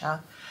discharge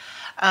her.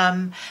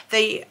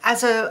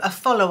 As a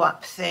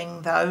follow-up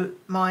thing though,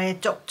 my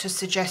doctor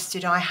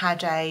suggested I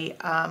had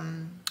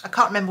I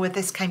can't remember whether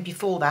this came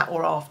before that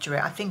or after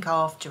it. I think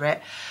after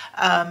it,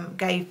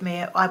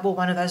 I bought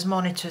one of those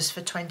monitors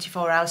for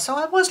 24 hours. So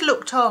I was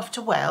looked after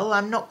well.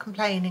 I'm not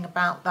complaining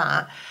about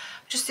that.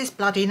 Just this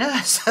bloody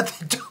nurse at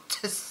the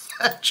doctor's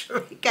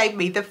surgery gave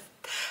me the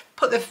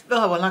put the,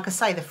 oh, well, like I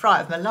say, the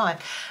fright of my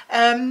life.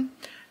 So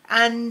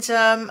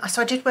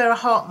I did wear a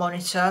heart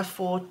monitor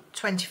for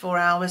 24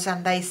 hours,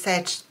 and they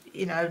said,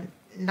 you know,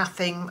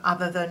 nothing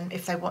other than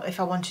if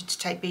I wanted to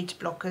take beta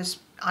blockers,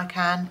 I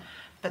can,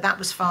 but that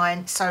was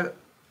fine. So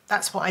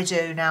that's what I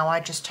do now. I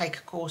just take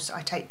a course.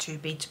 I take 2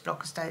 beta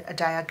blockers a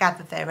day. I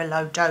gather they're a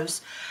low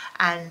dose,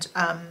 and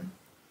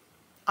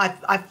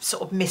I've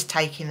sort of missed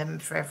taking them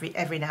for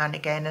every now and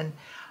again, and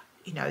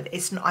you know,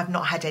 I've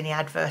not had any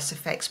adverse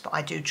effects, but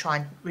I do try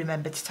and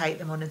remember to take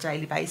them on a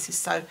daily basis.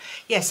 So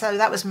yeah, so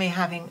that was me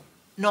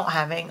not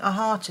having a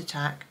heart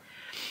attack.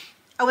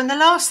 Oh, and the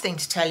last thing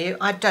to tell you,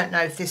 I don't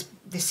know if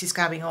this is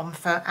going on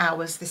for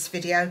hours, this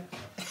video.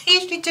 They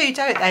usually do,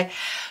 don't they?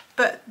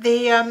 But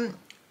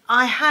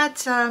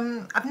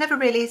I've never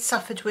really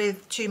suffered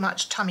with too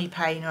much tummy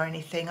pain or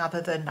anything other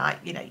than, like,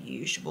 you know,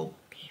 usual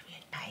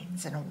period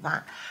pains and all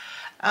that.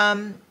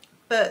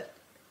 But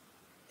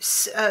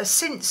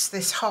since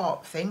this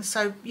heart thing,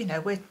 so, you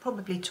know, we're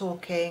probably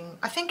talking,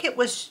 I think it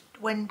was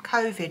when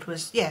COVID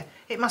was, yeah,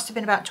 it must have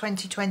been about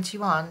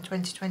 2021,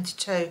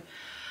 2022.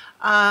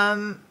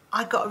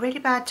 I got a really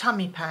bad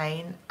tummy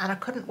pain, and I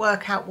couldn't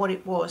work out what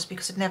it was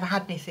because I'd never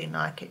had anything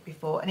like it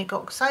before. And it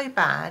got so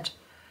bad,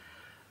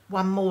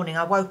 one morning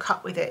I woke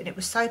up with it, and it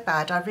was so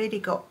bad I really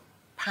got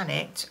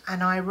panicked,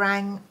 and I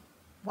rang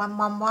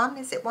 111.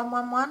 Is it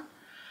 111?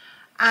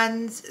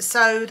 And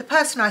so the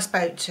person I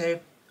spoke to,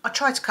 I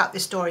tried to cut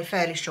this story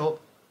fairly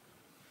short,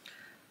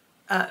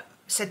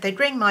 said they'd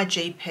ring my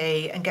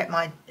GP and get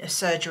my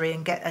surgery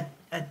and get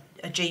a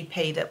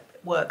GP that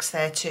works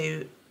there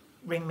to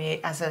ring me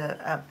as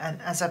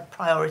a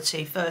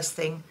priority first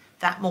thing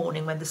that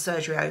morning when the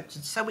surgery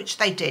opened, so which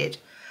they did.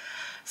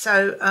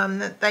 So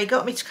they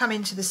got me to come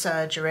into the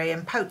surgery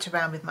and poked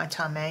around with my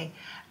tummy,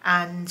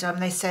 and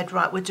they said,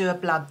 right, we'll do a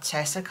blood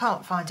test. I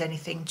can't find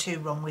anything too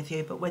wrong with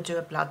you, but we'll do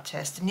a blood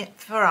test. And yet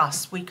for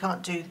us, we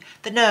can't do,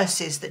 the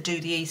nurses that do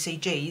the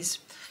ECGs,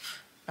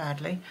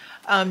 badly,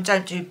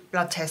 don't do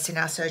blood tests in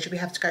our surgery. We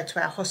have to go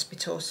to our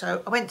hospital.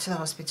 So I went to the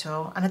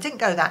hospital, and I didn't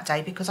go that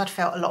day because I'd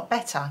felt a lot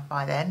better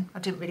by then. I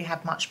didn't really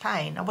have much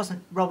pain. I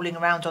wasn't rolling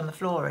around on the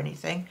floor or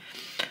anything.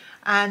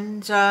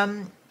 And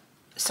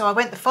so I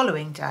went the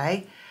following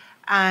day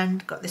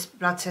and got this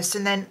blood test.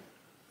 And then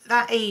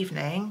that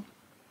evening,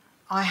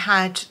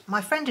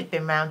 my friend had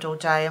been round all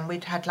day, and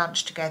we'd had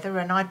lunch together,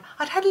 and I'd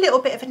had a little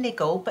bit of a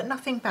niggle, but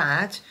nothing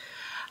bad.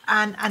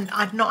 And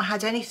I'd not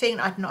had anything.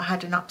 I'd not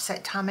had an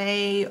upset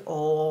tummy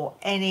or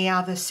any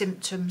other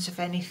symptoms of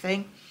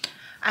anything.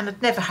 And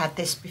I'd never had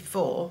this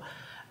before.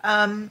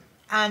 Sorry,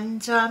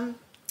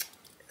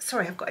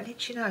 I've got an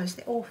itchy nose.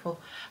 They're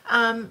awful.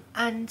 I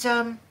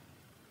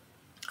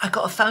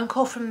got a phone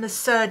call from the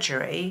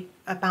surgery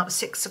about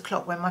 6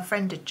 o'clock when my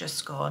friend had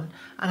just gone,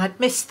 and I'd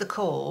missed the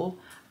call.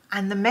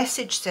 And the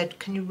message said,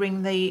 can you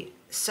ring the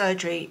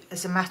surgery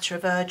as a matter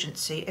of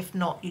urgency? If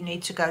not, you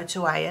need to go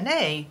to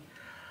A&E.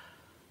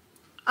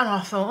 And I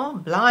thought, oh,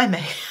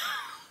 blimey,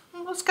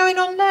 what's going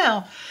on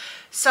now?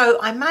 So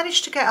I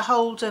managed to get a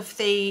hold of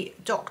the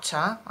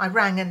doctor. I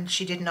rang and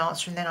she didn't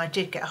answer, and then I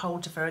did get a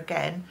hold of her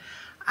again.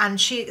 And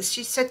she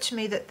said to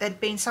me that there'd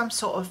been some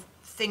sort of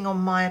thing on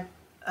my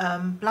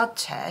blood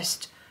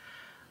test,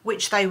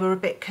 which they were a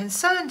bit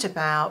concerned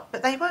about,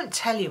 but they won't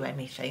tell you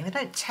anything. They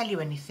don't tell you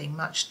anything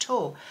much at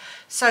all.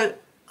 So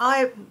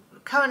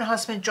current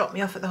husband dropped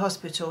me off at the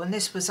hospital, and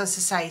this was, as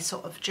I say,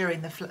 sort of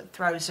during the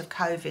throes of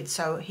COVID,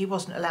 so he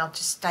wasn't allowed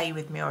to stay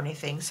with me or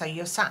anything. So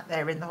you're sat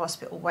there in the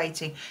hospital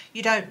waiting.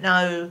 You don't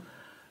know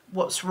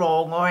what's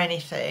wrong or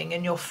anything,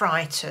 and you're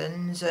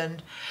frightened.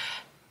 And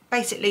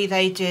basically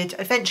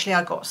eventually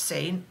I got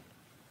seen.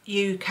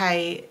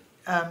 UK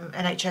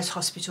NHS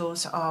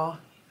hospitals are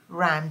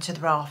rammed to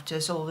the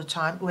rafters all the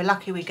time. We're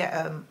lucky we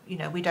get, you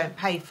know, we don't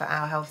pay for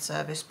our health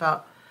service,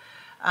 but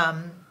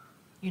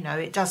you know,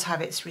 it does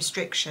have its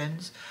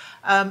restrictions.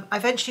 I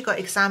eventually got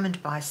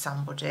examined by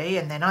somebody,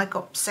 and then I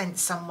got sent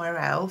somewhere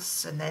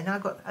else, and then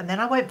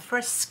I went for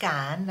a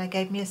scan. They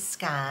gave me a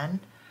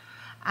scan,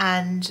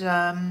 and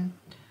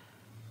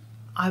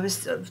I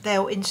was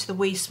there into the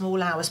wee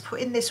small hours,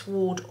 put in this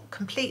ward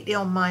completely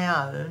on my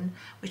own,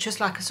 which was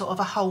like a sort of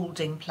a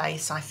holding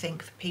place, I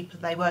think, for people.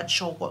 They weren't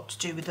sure what to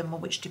do with them or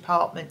which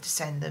department to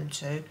send them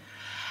to.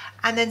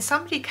 And then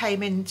somebody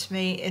came in to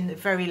me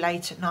very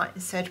late at night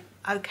and said,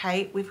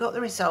 okay, we've got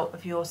the result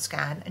of your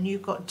scan, and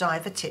you've got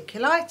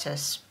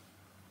diverticulitis,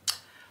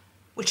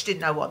 which I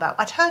didn't know what that,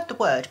 I'd heard the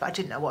word, but I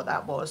didn't know what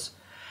that was.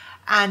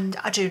 And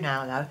I do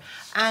now though.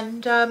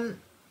 And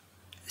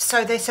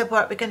so they said,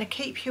 well, we're going to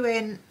keep you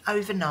in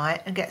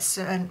overnight and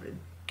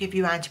give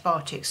you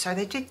antibiotics. So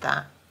they did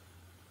that.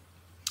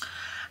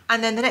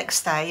 And then the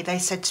next day they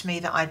said to me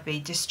that I'd be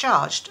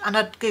discharged, and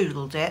I'd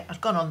Googled it. I'd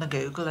gone on the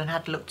Google and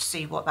had looked to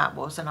see what that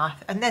was,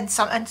 and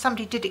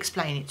somebody did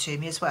explain it to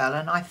me as well.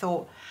 And I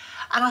thought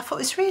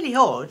it's really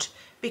odd,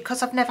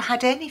 because I've never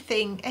had any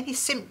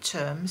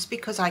symptoms,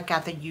 because I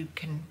gather you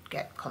can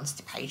get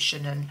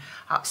constipation and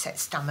upset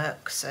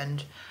stomachs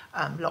and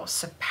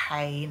lots of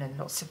pain and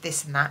lots of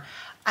this and that,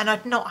 and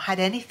I'd not had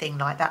anything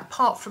like that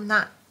apart from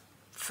that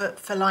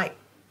for like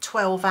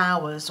 12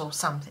 hours or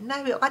something.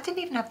 No, I didn't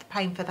even have the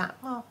pain for that.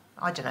 Well,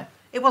 I don't know.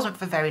 It wasn't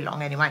for very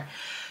long anyway.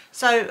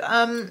 So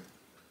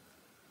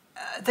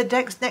the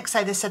next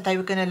day they said they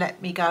were going to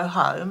let me go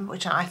home,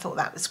 which I thought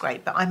that was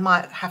great, but I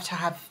might have to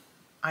have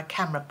my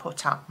camera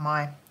put up,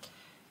 my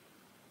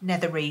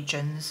nether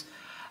regions,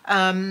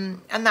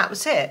 and that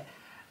was it.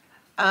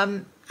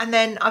 And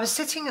then I was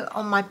sitting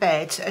on my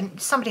bed, and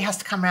somebody has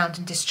to come round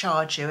and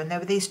discharge you, and there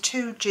were these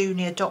 2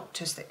 junior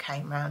doctors that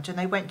came round, and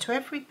they went to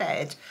every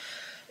bed.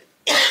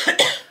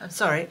 I'm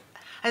sorry.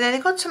 And then they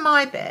got to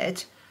my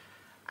bed,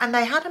 and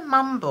they had a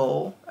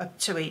mumble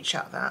to each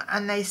other,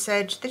 and they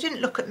said, they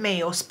didn't look at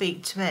me or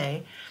speak to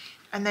me,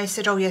 and they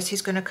said, oh yes,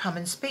 he's going to come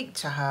and speak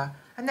to her.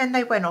 And then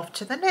they went off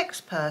to the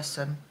next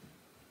person.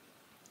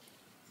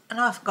 And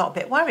I got a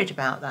bit worried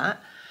about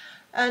that.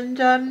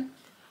 And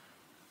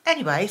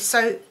anyway,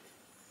 so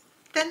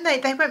then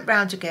they went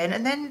round again,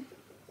 and then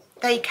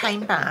they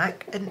came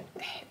back, and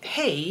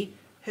he,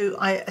 who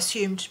I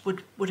assumed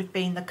would have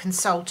been the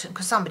consultant,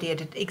 because somebody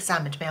had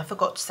examined me. I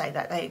forgot to say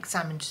that. They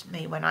examined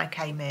me when I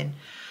came in.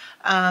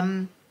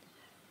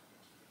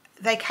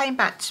 They came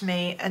back to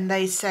me and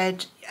they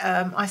said,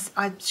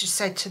 I just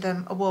said to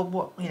them, oh,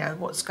 well,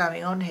 what's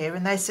going on here?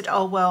 And they said,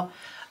 oh, well,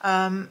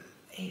 I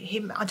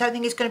don't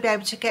think he's going to be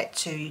able to get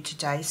to you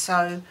today.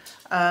 So,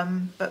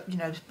 but,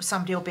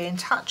 somebody will be in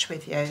touch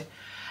with you.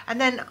 And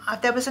then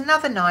there was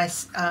another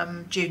nice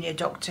junior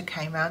doctor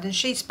came round, and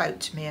she spoke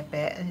to me a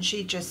bit, and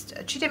she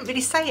didn't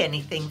really say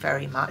anything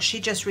very much. She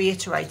just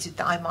reiterated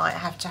that I might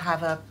have to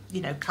have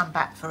come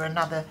back for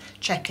another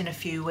check in a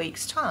few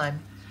weeks'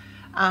 time.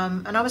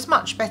 And I was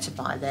much better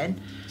by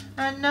then.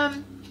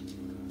 And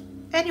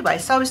anyway,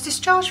 so I was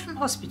discharged from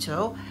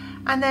hospital,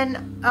 and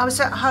then I was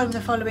at home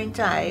the following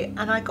day,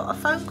 and I got a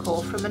phone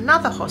call from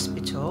another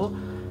hospital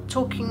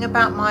talking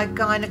about my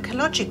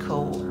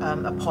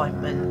gynecological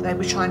appointment. They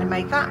were trying to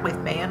make that with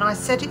me, and I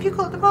said, have you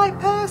got the right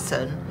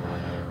person?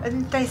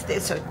 And they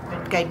sort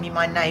of gave me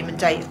my name and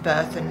date of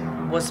birth,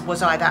 and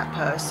was I that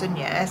person?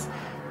 Yes.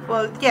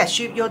 Well, yes,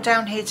 you're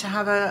down here to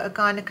have a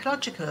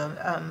gynecological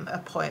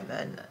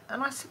appointment.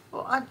 And I said,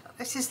 well,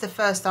 this is the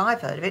first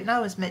I've heard of it.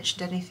 No one's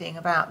mentioned anything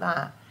about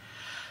that.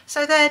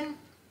 So then,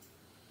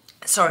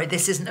 sorry,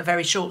 this isn't a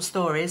very short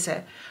story, is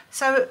it?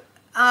 So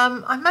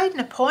I made an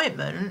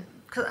appointment,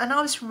 and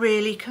I was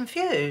really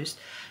confused.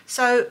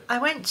 So I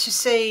went to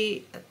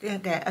see,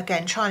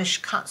 again trying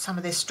to cut some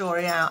of this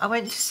story out, I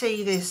went to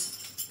see this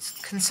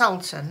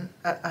consultant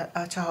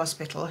at a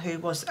hospital who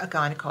was a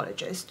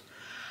gynecologist,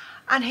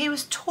 and he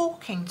was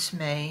talking to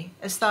me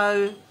as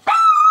though...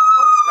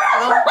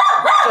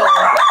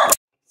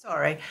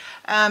 Sorry,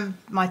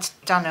 my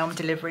Dunelm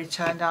delivery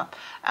turned up.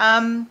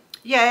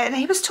 Yeah, and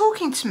he was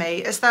talking to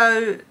me as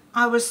though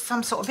I was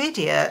some sort of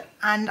idiot,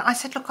 and I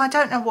said, look, I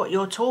don't know what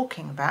you're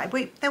talking about.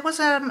 There was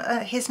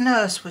his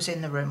nurse was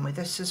in the room with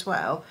us as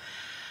well,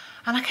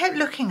 and I kept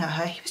looking at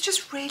her. He was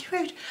just really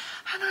rude,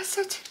 and I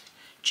said,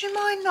 do you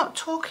mind not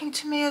talking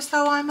to me as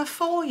though I'm a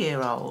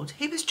 4-year-old?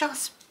 He was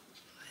just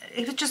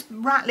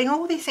rattling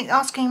all these things,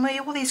 asking me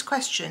all these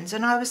questions,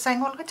 and I was saying,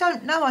 well, I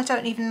don't know. I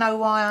don't even know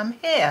why I'm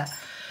here.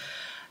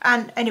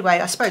 And anyway,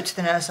 I spoke to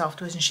the nurse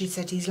afterwards, and she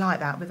said he's like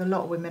that with a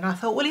lot of women. I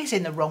thought, well, he's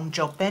in the wrong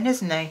job then,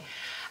 isn't he?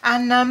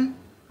 And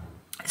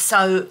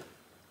so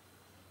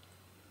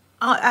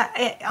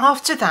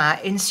after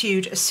that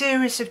ensued a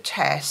series of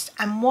tests,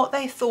 and what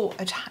they thought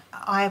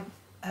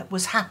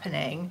was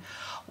happening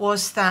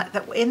was that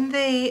in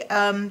the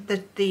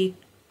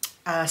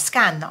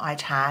scan that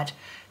I'd had,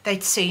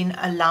 they'd seen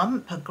a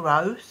lump, a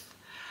growth,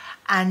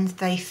 and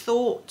they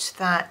thought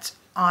that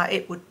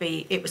it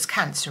was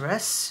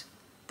cancerous.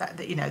 That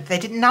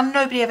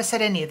nobody ever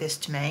said any of this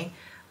to me.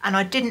 And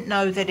I didn't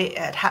know that it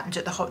had happened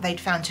they'd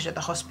found it at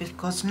the hospital,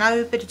 because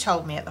nobody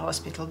told me at the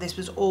hospital. This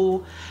was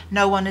all,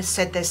 no one has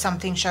said there's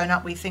something shown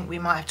up, we think we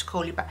might have to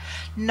call you back.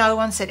 No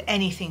one said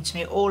anything to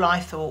me. All I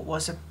thought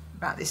was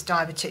about this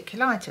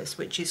diverticulitis,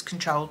 which is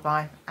controlled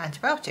by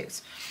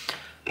antibiotics.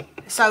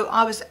 So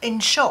I was in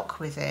shock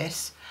with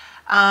this.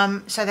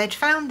 So they'd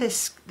found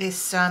this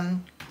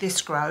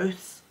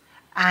growth,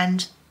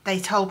 and they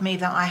told me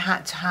that I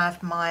had to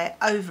have my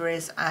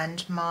ovaries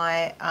and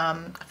my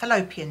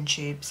fallopian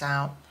tubes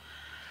out,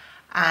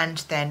 and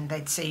then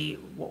they'd see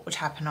what would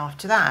happen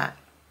after that.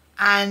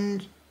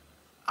 And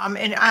I'm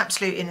in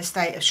a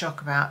state of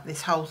shock about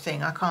this whole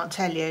thing, I can't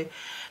tell you.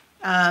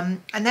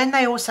 And then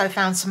they also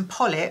found some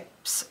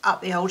polyps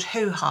up the old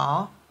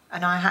hoo-ha,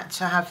 and I had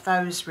to have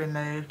those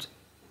removed.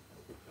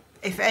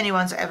 If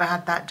anyone's ever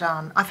had that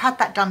done, I've had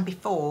that done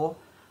before,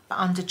 but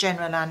under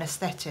general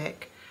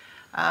anaesthetic.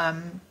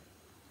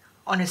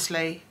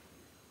 Honestly,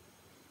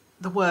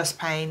 the worst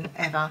pain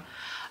ever.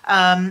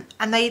 And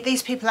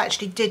these people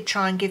actually did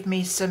try and give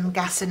me some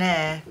gas and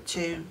air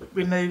to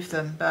remove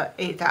them, but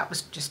that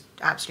was just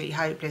absolutely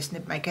hopeless and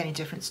didn't make any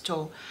difference at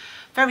all.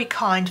 Very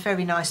kind,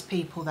 very nice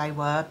people they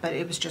were, but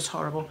it was just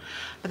horrible.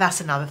 But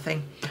that's another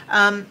thing.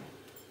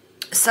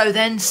 So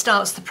then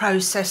starts the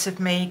process of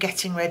me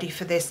getting ready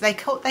for this. They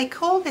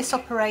call this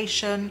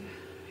operation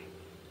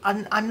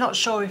I'm not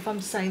sure if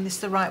I'm saying this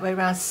the right way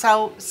around,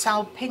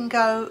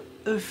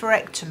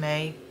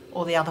 salpingo-oophorectomy,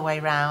 or the other way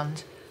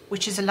around,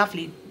 which is a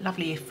lovely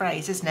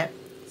phrase, isn't it?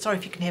 Sorry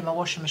if you can hear my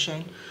washing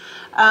machine.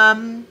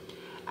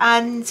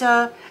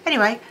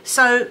 Anyway,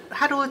 so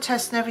had all the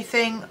tests and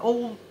everything,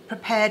 all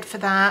prepared for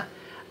that,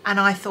 and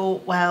I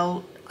thought,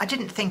 well, I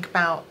didn't think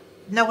about,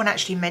 no one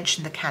actually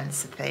mentioned the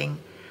cancer thing,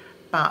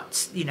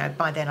 but you know,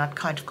 by then I'd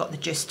kind of got the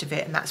gist of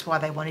it, and that's why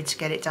they wanted to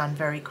get it done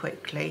very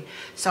quickly.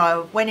 So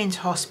I went into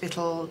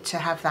hospital to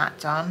have that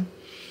done,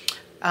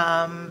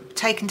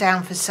 taken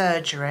down for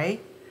surgery,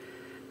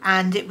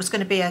 and it was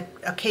going to be a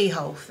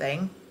keyhole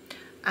thing.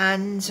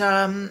 And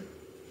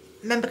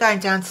remember going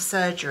down to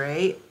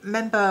surgery,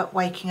 remember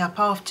waking up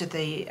after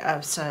the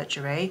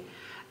surgery,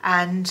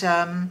 and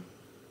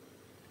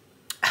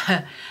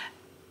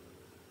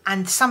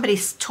and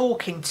somebody's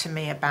talking to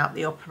me about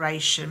the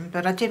operation,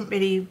 but I couldn't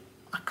really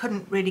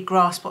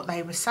grasp what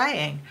they were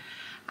saying.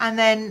 And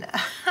then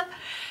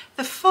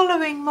the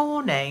following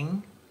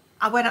morning,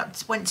 I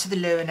went to the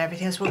loo and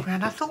everything. I was walking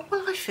around. I thought,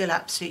 well, I feel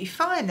absolutely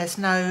fine. There's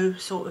no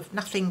sort of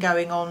nothing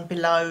going on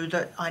below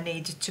that I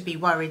needed to be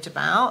worried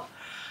about.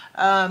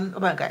 I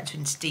won't go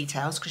into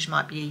details because you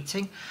might be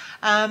eating.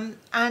 So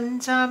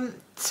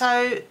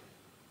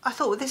I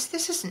thought, well,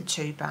 this isn't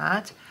too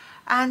bad.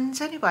 And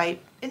anyway,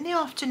 in the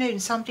afternoon,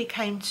 somebody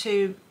came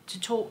to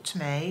talk to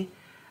me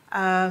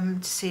to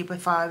see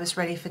if I was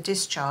ready for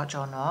discharge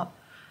or not.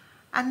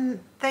 And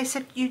they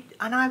said,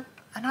 I'm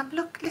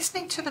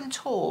listening to them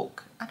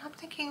talk, and I'm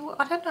thinking, well,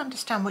 I don't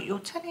understand what you're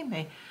telling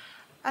me.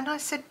 And I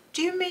said,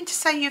 do you mean to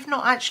say you've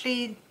not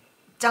actually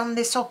done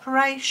this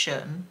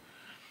operation?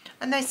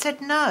 And they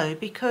said, no,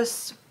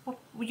 because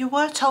you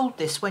were told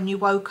this when you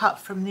woke up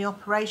from the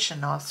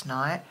operation last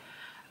night,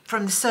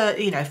 from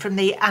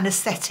the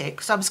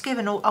anaesthetic. So I was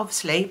given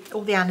obviously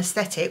all the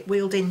anaesthetic,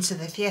 wheeled into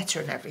the theatre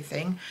and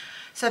everything.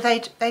 So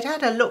they'd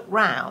had a look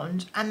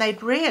round, and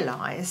they'd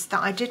realised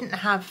that I didn't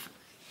have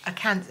a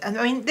cancer. I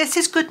mean, this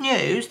is good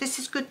news. But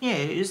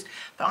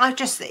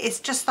it's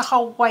just the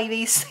whole way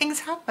these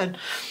things happen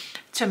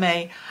to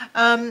me.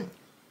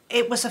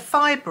 It was a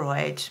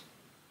fibroid.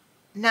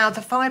 Now,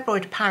 the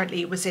fibroid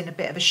apparently was in a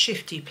bit of a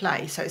shifty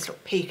place, so it's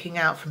like peeking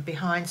out from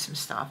behind some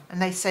stuff.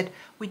 And they said,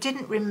 we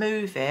didn't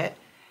remove it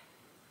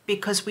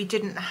because we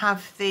didn't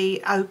have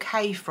the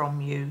okay from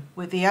you.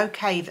 With the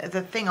okay,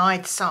 the thing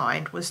I'd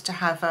signed was to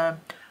have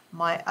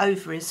my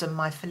ovaries and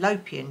my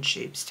fallopian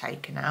tubes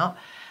taken out,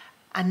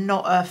 and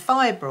not a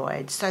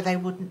fibroid, so they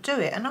wouldn't do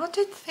it. And I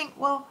did think,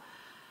 well,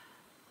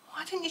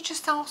 why didn't you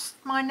just ask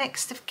my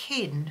next of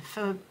kin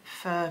for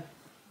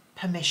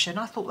permission?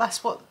 I thought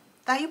that's what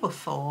they were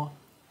for.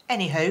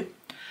 Anywho,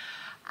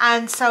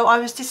 and so I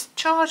was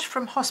discharged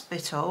from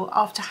hospital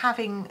after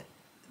having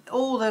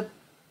all the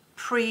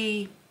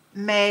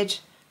pre-med,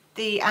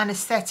 the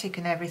anaesthetic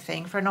and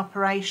everything for an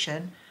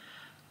operation,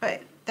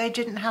 but they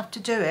didn't have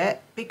to do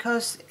it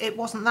because it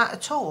wasn't that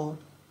at all.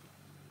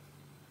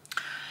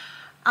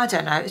 I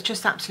don't know, it's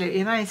just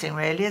absolutely amazing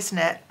really, isn't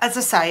it? As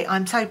I say,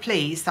 I'm so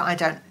pleased that I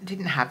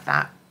didn't have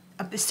that.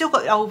 I've still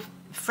got the old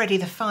Freddie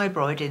the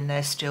fibroid in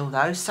there still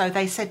though, so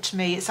they said to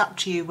me, it's up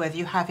to you whether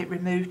you have it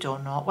removed or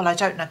not. Well, I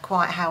don't know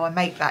quite how I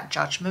make that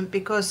judgment,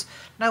 because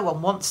no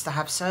one wants to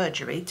have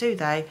surgery, do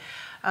they?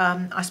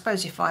 I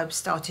suppose if I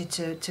started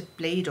to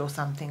bleed or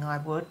something I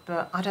would,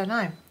 but I don't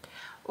know.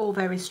 All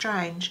very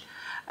strange.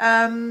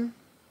 Yeah,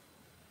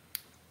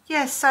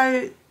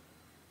 so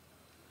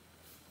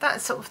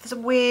that's sort of the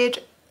weird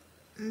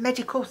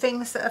medical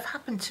things that have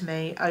happened to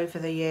me over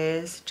the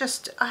years.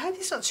 I hope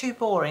it's not too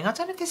boring. I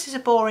don't know if this is a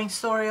boring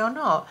story or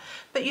not,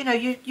 but you know,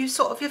 you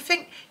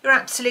think you're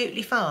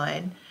absolutely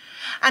fine,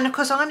 and of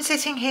course I'm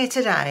sitting here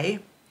today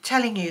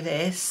telling you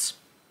this,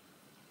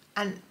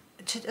 and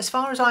as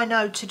far as I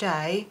know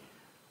today,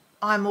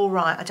 I'm all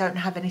right. I don't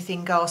have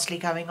anything ghastly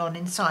going on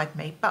inside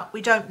me, but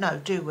we don't know,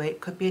 do we?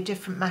 It could be a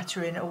different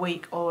matter in a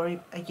week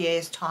or a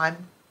year's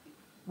time.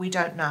 We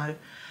don't know,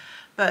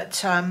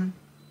 but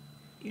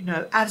you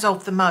know, as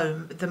of the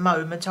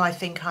moment, I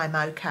think I'm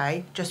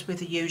okay, just with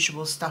the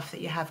usual stuff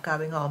that you have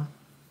going on.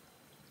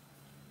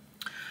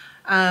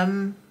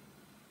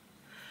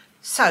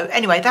 So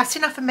anyway, that's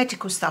enough of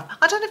medical stuff.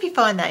 I don't know if you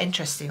find that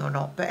interesting or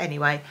not, but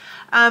anyway.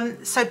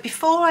 So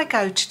before I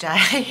go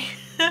today,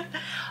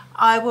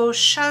 I will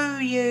show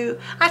you,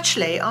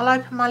 actually, I'll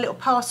open my little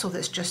parcel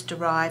that's just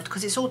arrived,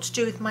 because it's all to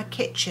do with my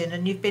kitchen,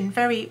 and you've been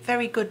very,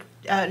 very good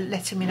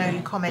letting me know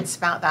your comments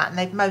about that, and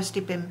they've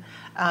mostly been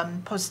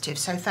positive,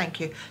 so thank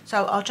you.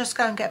 So I'll just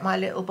go and get my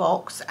little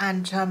box,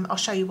 and I'll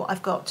show you what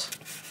I've got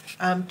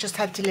just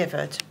had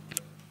delivered.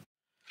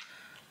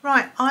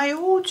 Right, I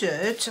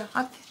ordered,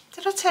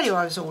 did I tell you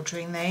I was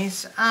ordering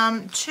these?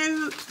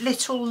 2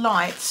 little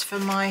lights for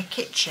my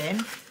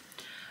kitchen.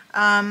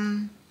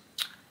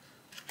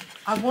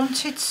 I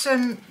wanted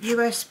some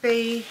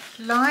USB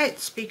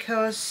lights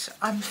because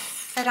I'm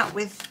fed up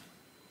with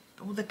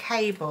all the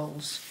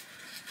cables.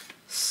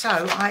 So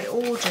I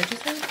ordered,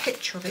 is there a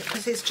picture of it?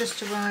 Because it's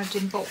just arrived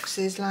in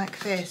boxes like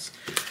this.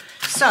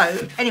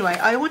 So anyway,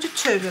 I ordered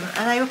 2 of them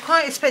and they were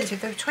quite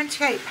expensive. They were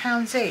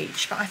 £28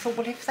 each, but I thought,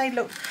 well, if they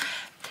look...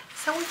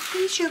 So with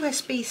these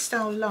USB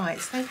style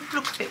lights, they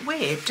look a bit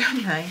weird,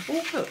 don't they?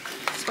 Oh, look,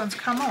 this one's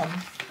come on.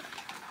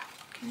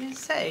 Can you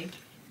see?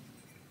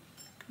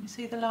 Can you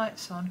see the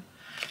lights on?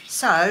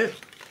 So,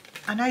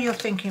 I know you're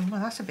thinking, well,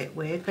 that's a bit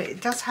weird, but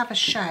it does have a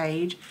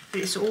shade,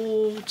 but it's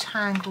all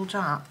tangled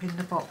up in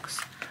the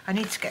box. I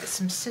need to get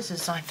some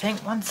scissors, I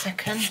think. 1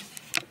 second.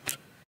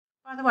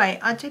 By the way,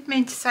 I did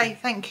mean to say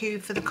thank you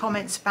for the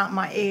comments about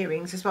my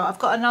earrings as well. I've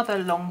got another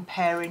long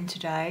pair in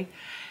today.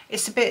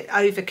 It's a bit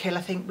overkill,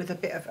 I think, with a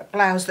bit of a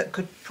blouse that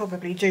could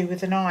probably do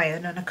with an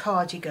iron and a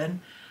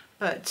cardigan.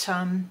 But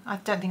I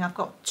don't think I've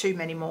got too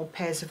many more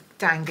pairs of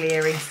dangly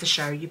earrings to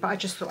show you, but I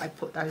just thought I'd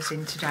put those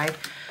in today.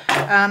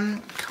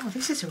 Oh,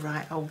 this is a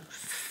right old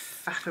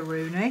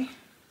faffaroony.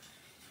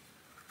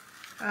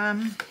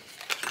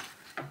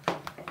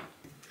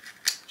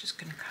 Just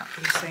going to cut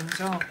these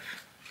things off.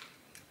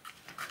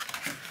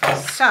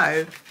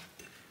 So,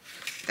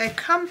 they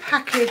come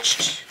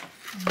packaged,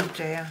 oh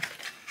dear,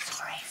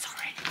 sorry,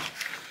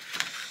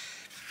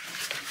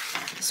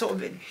 sort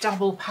of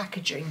double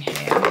packaging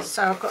here.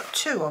 So I've got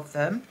 2 of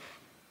them.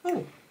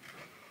 Oh,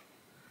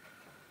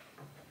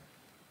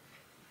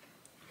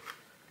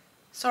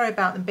 sorry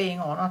about them being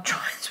on, I'll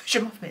try and switch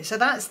them off a minute. So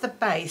that's the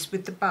base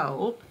with the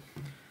bulb,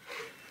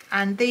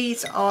 and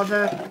these are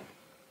the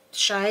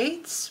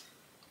shades.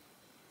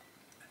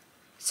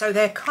 So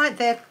they look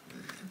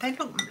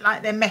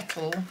like they're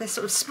metal. They're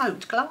sort of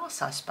smoked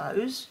glass, I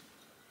suppose.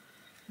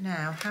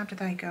 Now, how do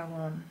they go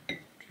on? Do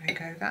they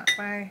go that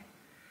way?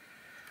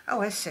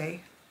 Oh, I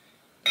see.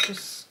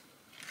 Just,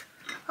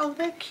 oh,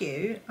 they're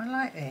cute. I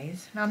like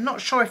these. Now, I'm not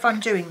sure if I'm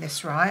doing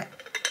this right.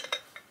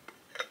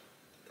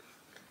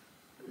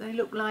 They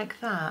look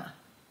like that.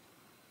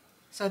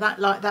 So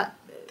that,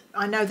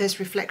 I know there's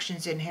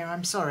reflections in here,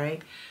 I'm sorry.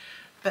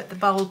 But the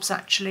bulb's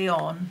actually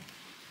on.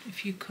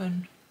 If you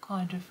can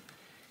kind of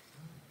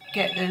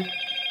get the...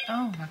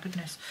 Oh my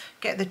goodness,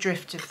 get the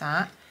drift of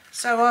that.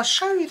 So I'll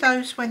show you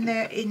those when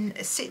they're in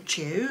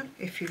situ,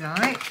 if you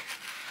like.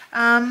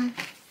 And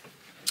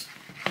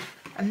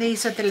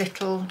these are the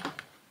little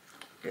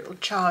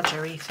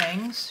charger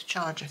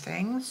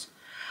things.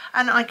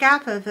 And I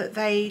gather that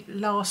they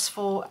last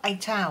for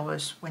 8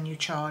 hours when you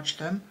charge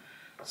them.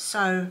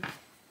 So,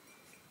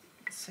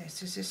 is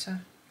this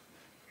a...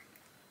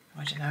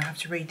 I don't know, I have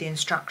to read the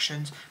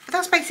instructions. But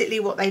that's basically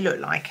what they look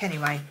like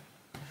anyway.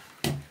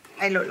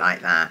 They look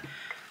like that.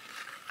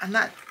 And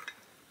that,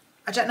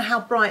 I don't know how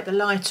bright the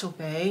light will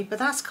be, but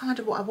that's kind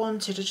of what I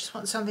wanted. I just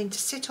want something to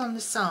sit on the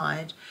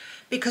side,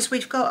 because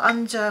we've got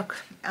under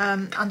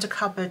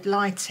cupboard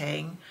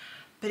lighting,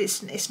 but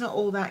it's not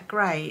all that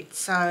great.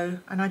 So,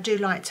 and I do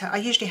like to, I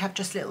usually have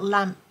just little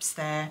lamps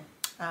there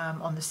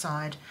on the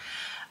side.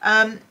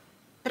 But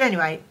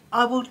anyway,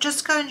 I will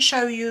just go and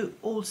show you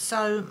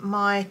also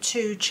my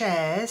 2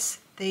 chairs.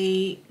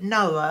 The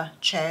Noah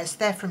chairs,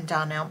 they're from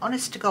Dunelm.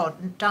 Honest to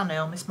God,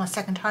 Dunelm is my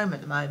second home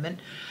at the moment.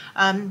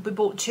 We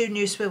bought 2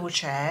 new swivel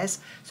chairs,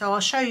 so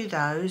I'll show you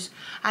those.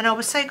 And I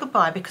will say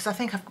goodbye because I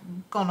think I've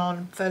gone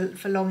on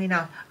for long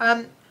enough.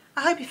 I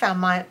hope you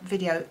found my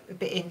video a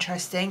bit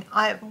interesting.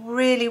 I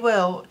really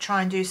will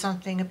try and do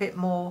something a bit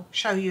more,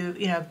 show you,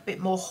 a bit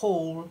more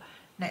haul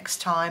next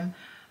time.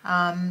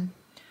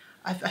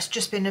 It's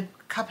just been a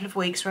couple of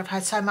weeks where I've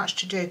had so much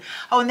to do.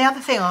 Oh, and the other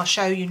thing I'll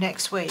show you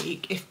next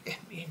week,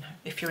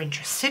 if you're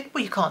interested,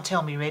 well, you can't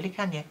tell me really,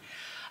 can you?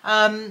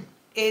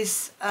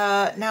 Is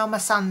now my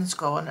son's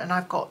gone and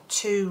I've got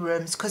 2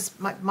 rooms, because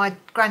my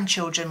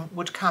grandchildren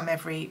would come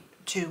every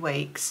 2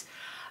 weeks,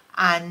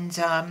 and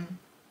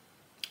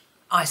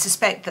I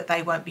suspect that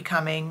they won't be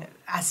coming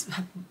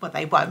well,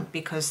 they won't,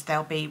 because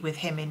they'll be with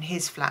him in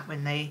his flat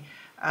when they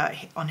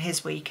on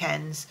his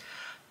weekends.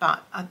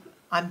 But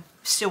I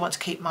still want to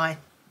keep my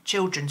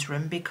children's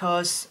room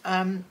because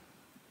my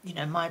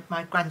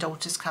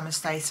granddaughters come and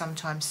stay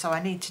sometimes, so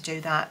I need to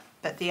do that.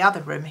 But the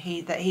other room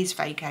that he's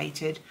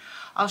vacated,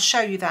 I'll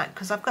show you that,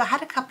 because I've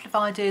had a couple of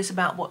ideas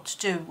about what to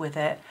do with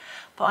it,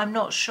 but I'm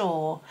not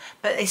sure.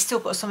 But it's still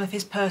got some of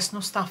his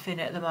personal stuff in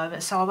it at the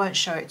moment, so I won't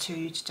show it to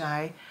you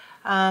today.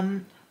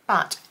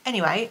 But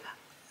anyway,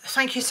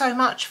 thank you so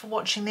much for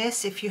watching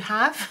this, if you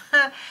have.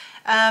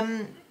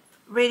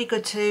 Really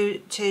good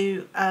to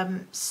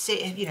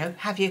see,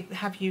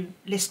 have you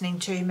listening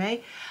to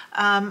me.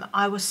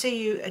 I will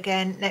see you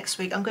again next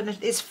week.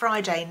 It's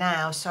Friday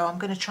now, so I'm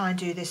gonna try and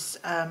do this,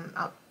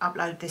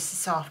 upload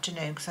this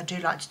afternoon, because I do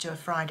like to do a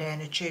Friday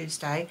and a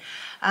Tuesday.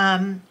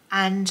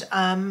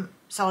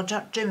 So I'll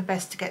do my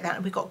best to get that.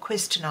 And we've got a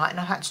quiz tonight, and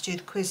I had to do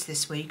the quiz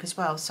this week as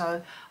well,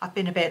 so I've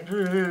been a bit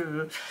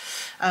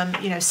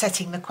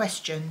setting the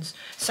questions.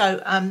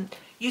 So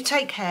you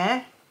take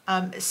care.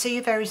 See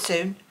you very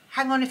soon.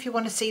 Hang on if you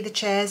want to see the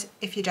chairs.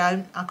 If you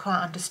don't, I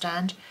can't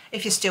understand.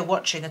 If you're still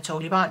watching at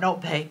all, you might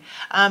not be.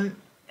 And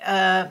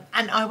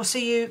I will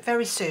see you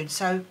very soon.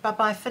 So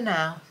bye-bye for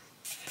now.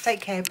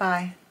 Take care,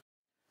 bye.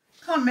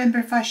 Can't remember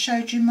if I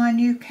showed you my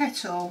new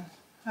kettle,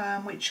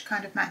 which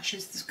kind of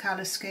matches the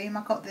colour scheme.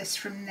 I got this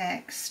from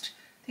Next.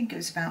 I think it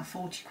was about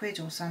 40 quid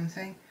or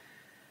something,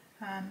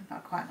 but I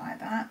quite like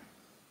that.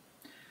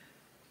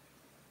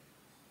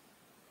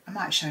 I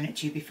might have shown it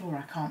to you before,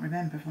 I can't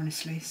remember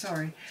honestly,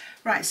 sorry.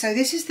 Right, so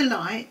this is the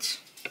light.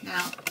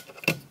 Now,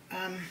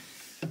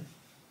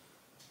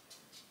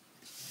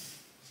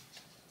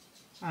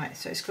 right,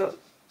 so it's got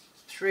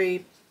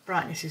 3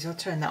 brightnesses. I'll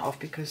turn that off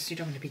because you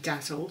don't want to be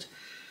dazzled.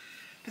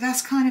 But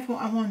that's kind of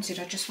what I wanted.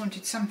 I just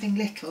wanted something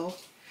little.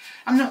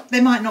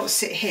 They might not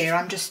sit here,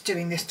 I'm just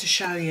doing this to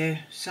show you.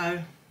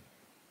 So,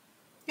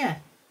 yeah,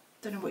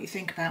 don't know what you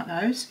think about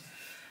those.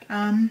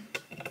 I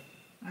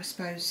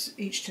suppose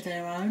each to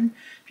their own.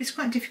 But it's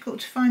quite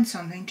difficult to find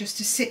something just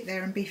to sit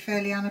there and be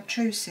fairly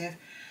unobtrusive.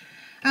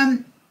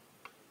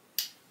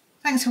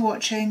 Thanks for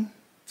watching.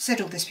 I've said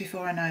all this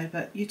before, I know,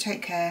 but you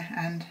take care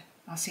and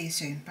I'll see you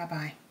soon. Bye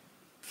bye.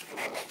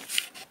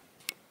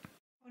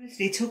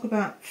 Honestly, talk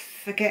about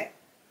forget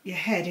your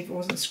head if it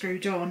wasn't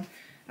screwed on.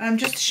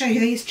 Just to show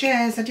you these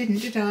chairs, I didn't,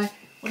 did I?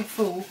 What a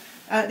fool.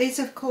 These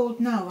are called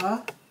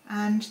Noah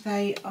and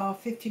they are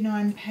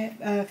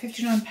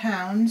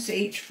 £59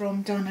 each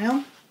from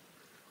Dunhill.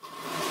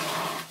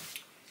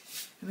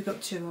 And we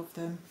got 2 of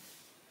them.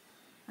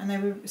 And they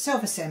were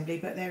self-assembly,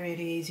 but they're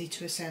really easy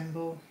to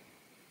assemble.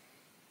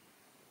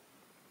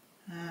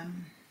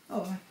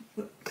 Oh,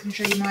 I can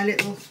show you my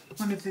little,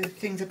 one of the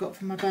things I got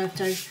for my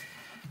birthday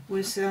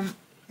was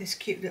this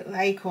cute little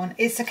acorn.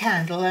 It's a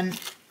candle and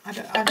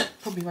I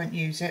probably won't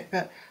use it,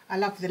 but I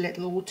love the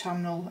little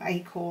autumnal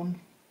acorn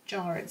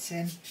jar it's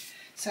in.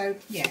 So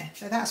yeah,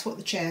 so that's what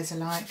the chairs are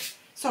like.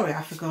 Sorry,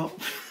 I forgot.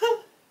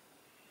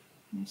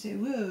 You see,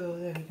 whoa,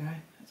 there we go.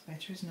 That's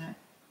better, isn't it?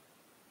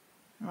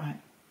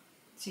 Right,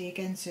 see you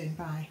again soon.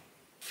 Bye.